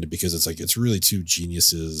recommend it because it's really two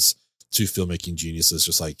filmmaking geniuses,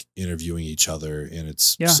 just like interviewing each other. And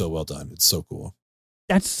it's so well done. It's so cool.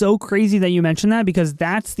 That's so crazy that you mentioned that, because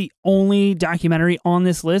that's the only documentary on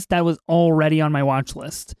this list that was already on my watch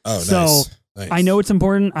list. Oh, so nice. I know it's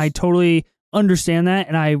important. I totally understand that.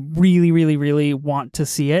 And I really, really, really want to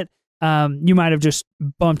see it. You might have just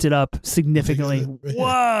bumped it up significantly.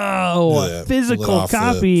 Whoa! Yeah, physical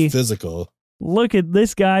copy. Physical. Look at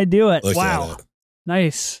this guy do it. Look wow.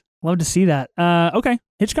 Nice. Love to see that. Okay.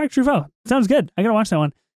 Hitchcock Truffaut. Sounds good. I gotta watch that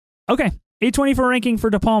one. Okay. A24 ranking for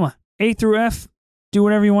De Palma. A through F. Do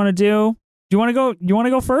whatever you want to do. Do you want to go? You want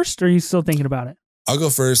to go first, or are you still thinking about it? I'll go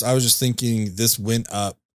first. I was just thinking this went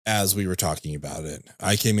up as we were talking about it.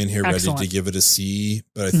 I came in here Excellent. ready to give it a C,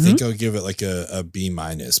 but I think I'll give it like a B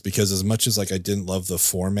minus, because as much as like I didn't love the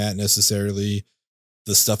format necessarily,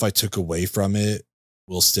 the stuff I took away from it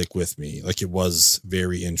will stick with me. Like, it was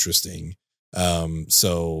very interesting.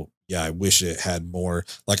 So yeah, I wish it had more.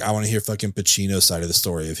 Like, I want to hear fucking Pacino's side of the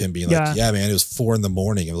story of him being like, yeah, man, it was 4 a.m.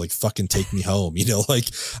 and like, fucking take me home. You know, like,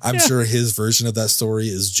 I'm sure his version of that story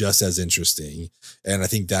is just as interesting. And I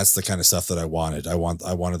think that's the kind of stuff that I wanted. I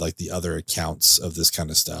wanted like the other accounts of this kind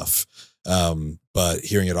of stuff. But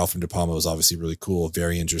hearing it all from De Palma was obviously really cool,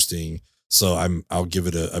 very interesting. So I'll give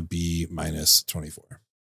it a B minus 24.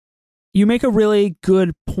 You make a really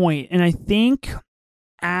good point. And I think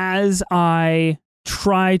as I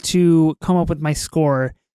try to come up with my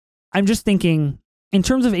score, I'm just thinking in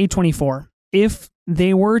terms of A24, if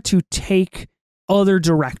they were to take other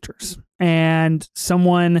directors and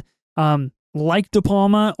someone like De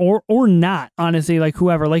Palma or not, honestly, like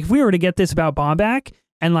whoever, like if we were to get this about Baumbach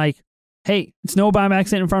and like, hey, it's Noah Baumbach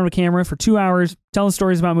sitting in front of a camera for 2 hours telling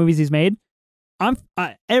stories about movies he's made,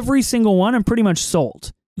 every single one, I'm pretty much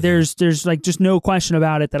sold. There's like just no question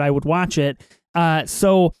about it that I would watch it.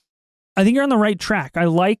 So I think you're on the right track. I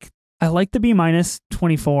like the B minus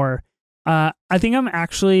 24. I think I'm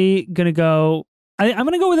actually gonna go. I'm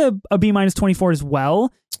gonna go with a B minus 24 as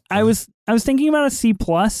well. I was thinking about a C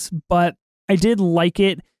plus, but I did like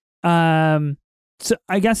it. So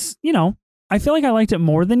I guess, you know, I feel like I liked it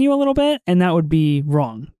more than you a little bit, and that would be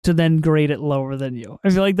wrong to then grade it lower than you. I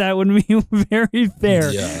feel like that wouldn't be very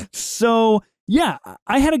fair. Yeah. So yeah,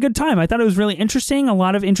 I had a good time. I thought it was really interesting. A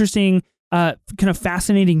lot of interesting, kind of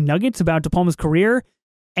fascinating nuggets about De Palma's career.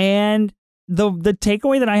 And the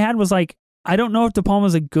takeaway that I had was like, I don't know if De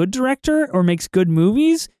Palma's a good director or makes good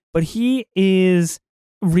movies, but he is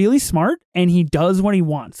really smart and he does what he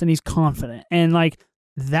wants and he's confident. And like,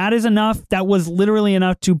 that is enough. That was literally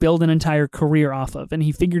enough to build an entire career off of. And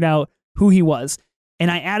he figured out who he was. And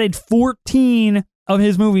I added 14 of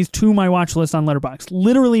his movies to my watch list on Letterboxd.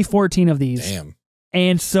 Literally 14 of these. Damn.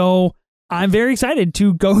 And so I'm very excited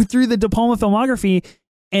to go through the De Palma filmography,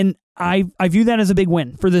 and I view that as a big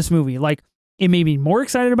win for this movie. Like, it made me more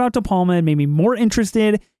excited about De Palma. It made me more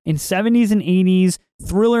interested in 70s and 80s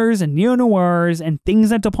thrillers and neo-noirs and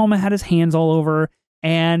things that De Palma had his hands all over.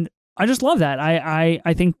 And I just love that.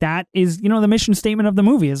 I think that is, you know, the mission statement of the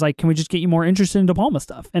movie is like, can we just get you more interested in De Palma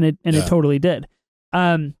stuff? And it totally did.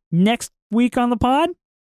 Next week on the pod,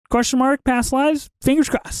 question mark, past lives, fingers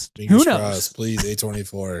crossed. Who knows? Crossed, please,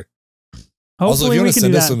 A24. Also, if you want to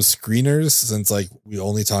send us some screeners, since like we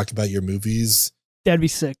only talk about your movies, that'd be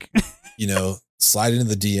sick. You know, slide into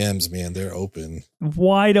the DMs, man. They're open,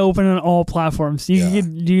 wide open on all platforms. You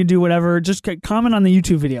can do whatever. Just comment on the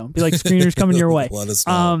YouTube video. Be like, screeners coming your way. Let us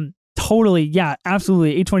know. Totally, yeah,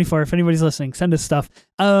 absolutely. A24. If anybody's listening, send us stuff.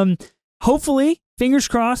 Hopefully, fingers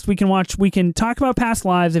crossed, we can talk about past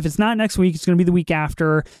lives. If it's not next week, it's going to be the week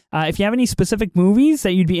after. If you have any specific movies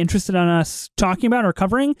that you'd be interested in us talking about or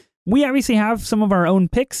covering, we obviously have some of our own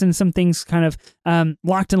picks and some things kind of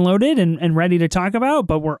locked and loaded and ready to talk about,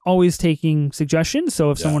 but we're always taking suggestions.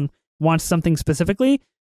 So if someone wants something specifically,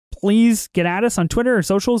 please get at us on Twitter or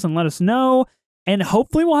socials and let us know. And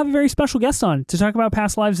hopefully we'll have a very special guest on to talk about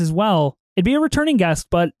past lives as well. It'd be a returning guest,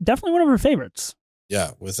 but definitely one of our favorites.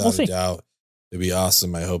 Yeah, without a doubt. It'd be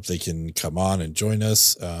awesome. I hope they can come on and join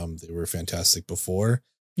us. They were fantastic before.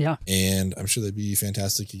 Yeah. And I'm sure they'd be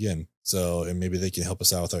fantastic again. So, and maybe they can help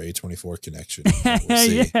us out with our A24 connection. We'll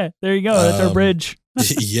yeah, there you go. That's our bridge.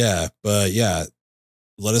 Yeah. But yeah,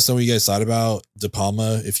 let us know what you guys thought about De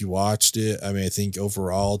Palma if you watched it. I mean, I think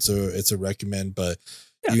overall it's a recommend, but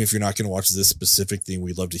even if you're not going to watch this specific thing,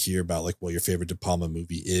 we'd love to hear about like what your favorite De Palma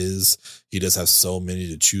movie is. He does have so many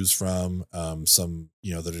to choose from. Some,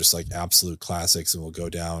 you know, they're just like absolute classics and will go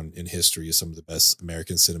down in history as some of the best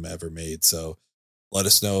American cinema ever made. So let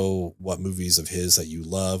us know what movies of his that you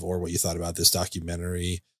love or what you thought about this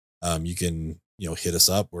documentary. You can, you know, hit us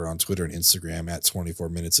up. We're on Twitter and Instagram at 24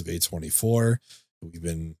 minutes of A24. We've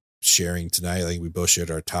been sharing tonight. I think we both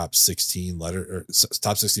shared our top 16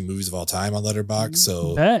 movies of all time on Letterboxd.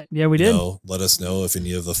 So yeah, we did. Let us know if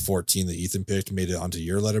any of the 14 that Ethan picked made it onto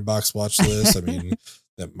your Letterboxd watch list. I mean,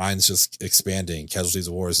 that mine's just expanding. Casualties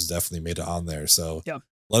of Wars has definitely made it on there. So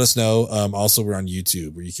let us know. Also, we're on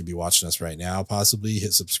YouTube where you could be watching us right now. Possibly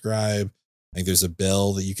hit subscribe. I think there's a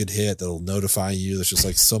bell that you could hit that'll notify you. There's just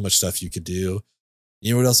like so much stuff you could do.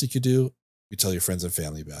 You know what else you could do? You tell your friends and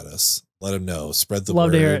family about us. Let them know. Spread the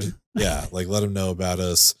word. To hear it. Yeah, like let them know about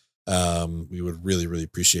us. We would really, really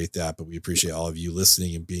appreciate that. But we appreciate all of you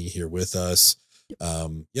listening and being here with us.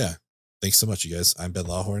 Yeah, thanks so much, you guys. I'm Ben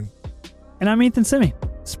Lawhorn. And I'm Ethan Simi.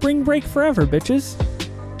 Spring break forever, bitches.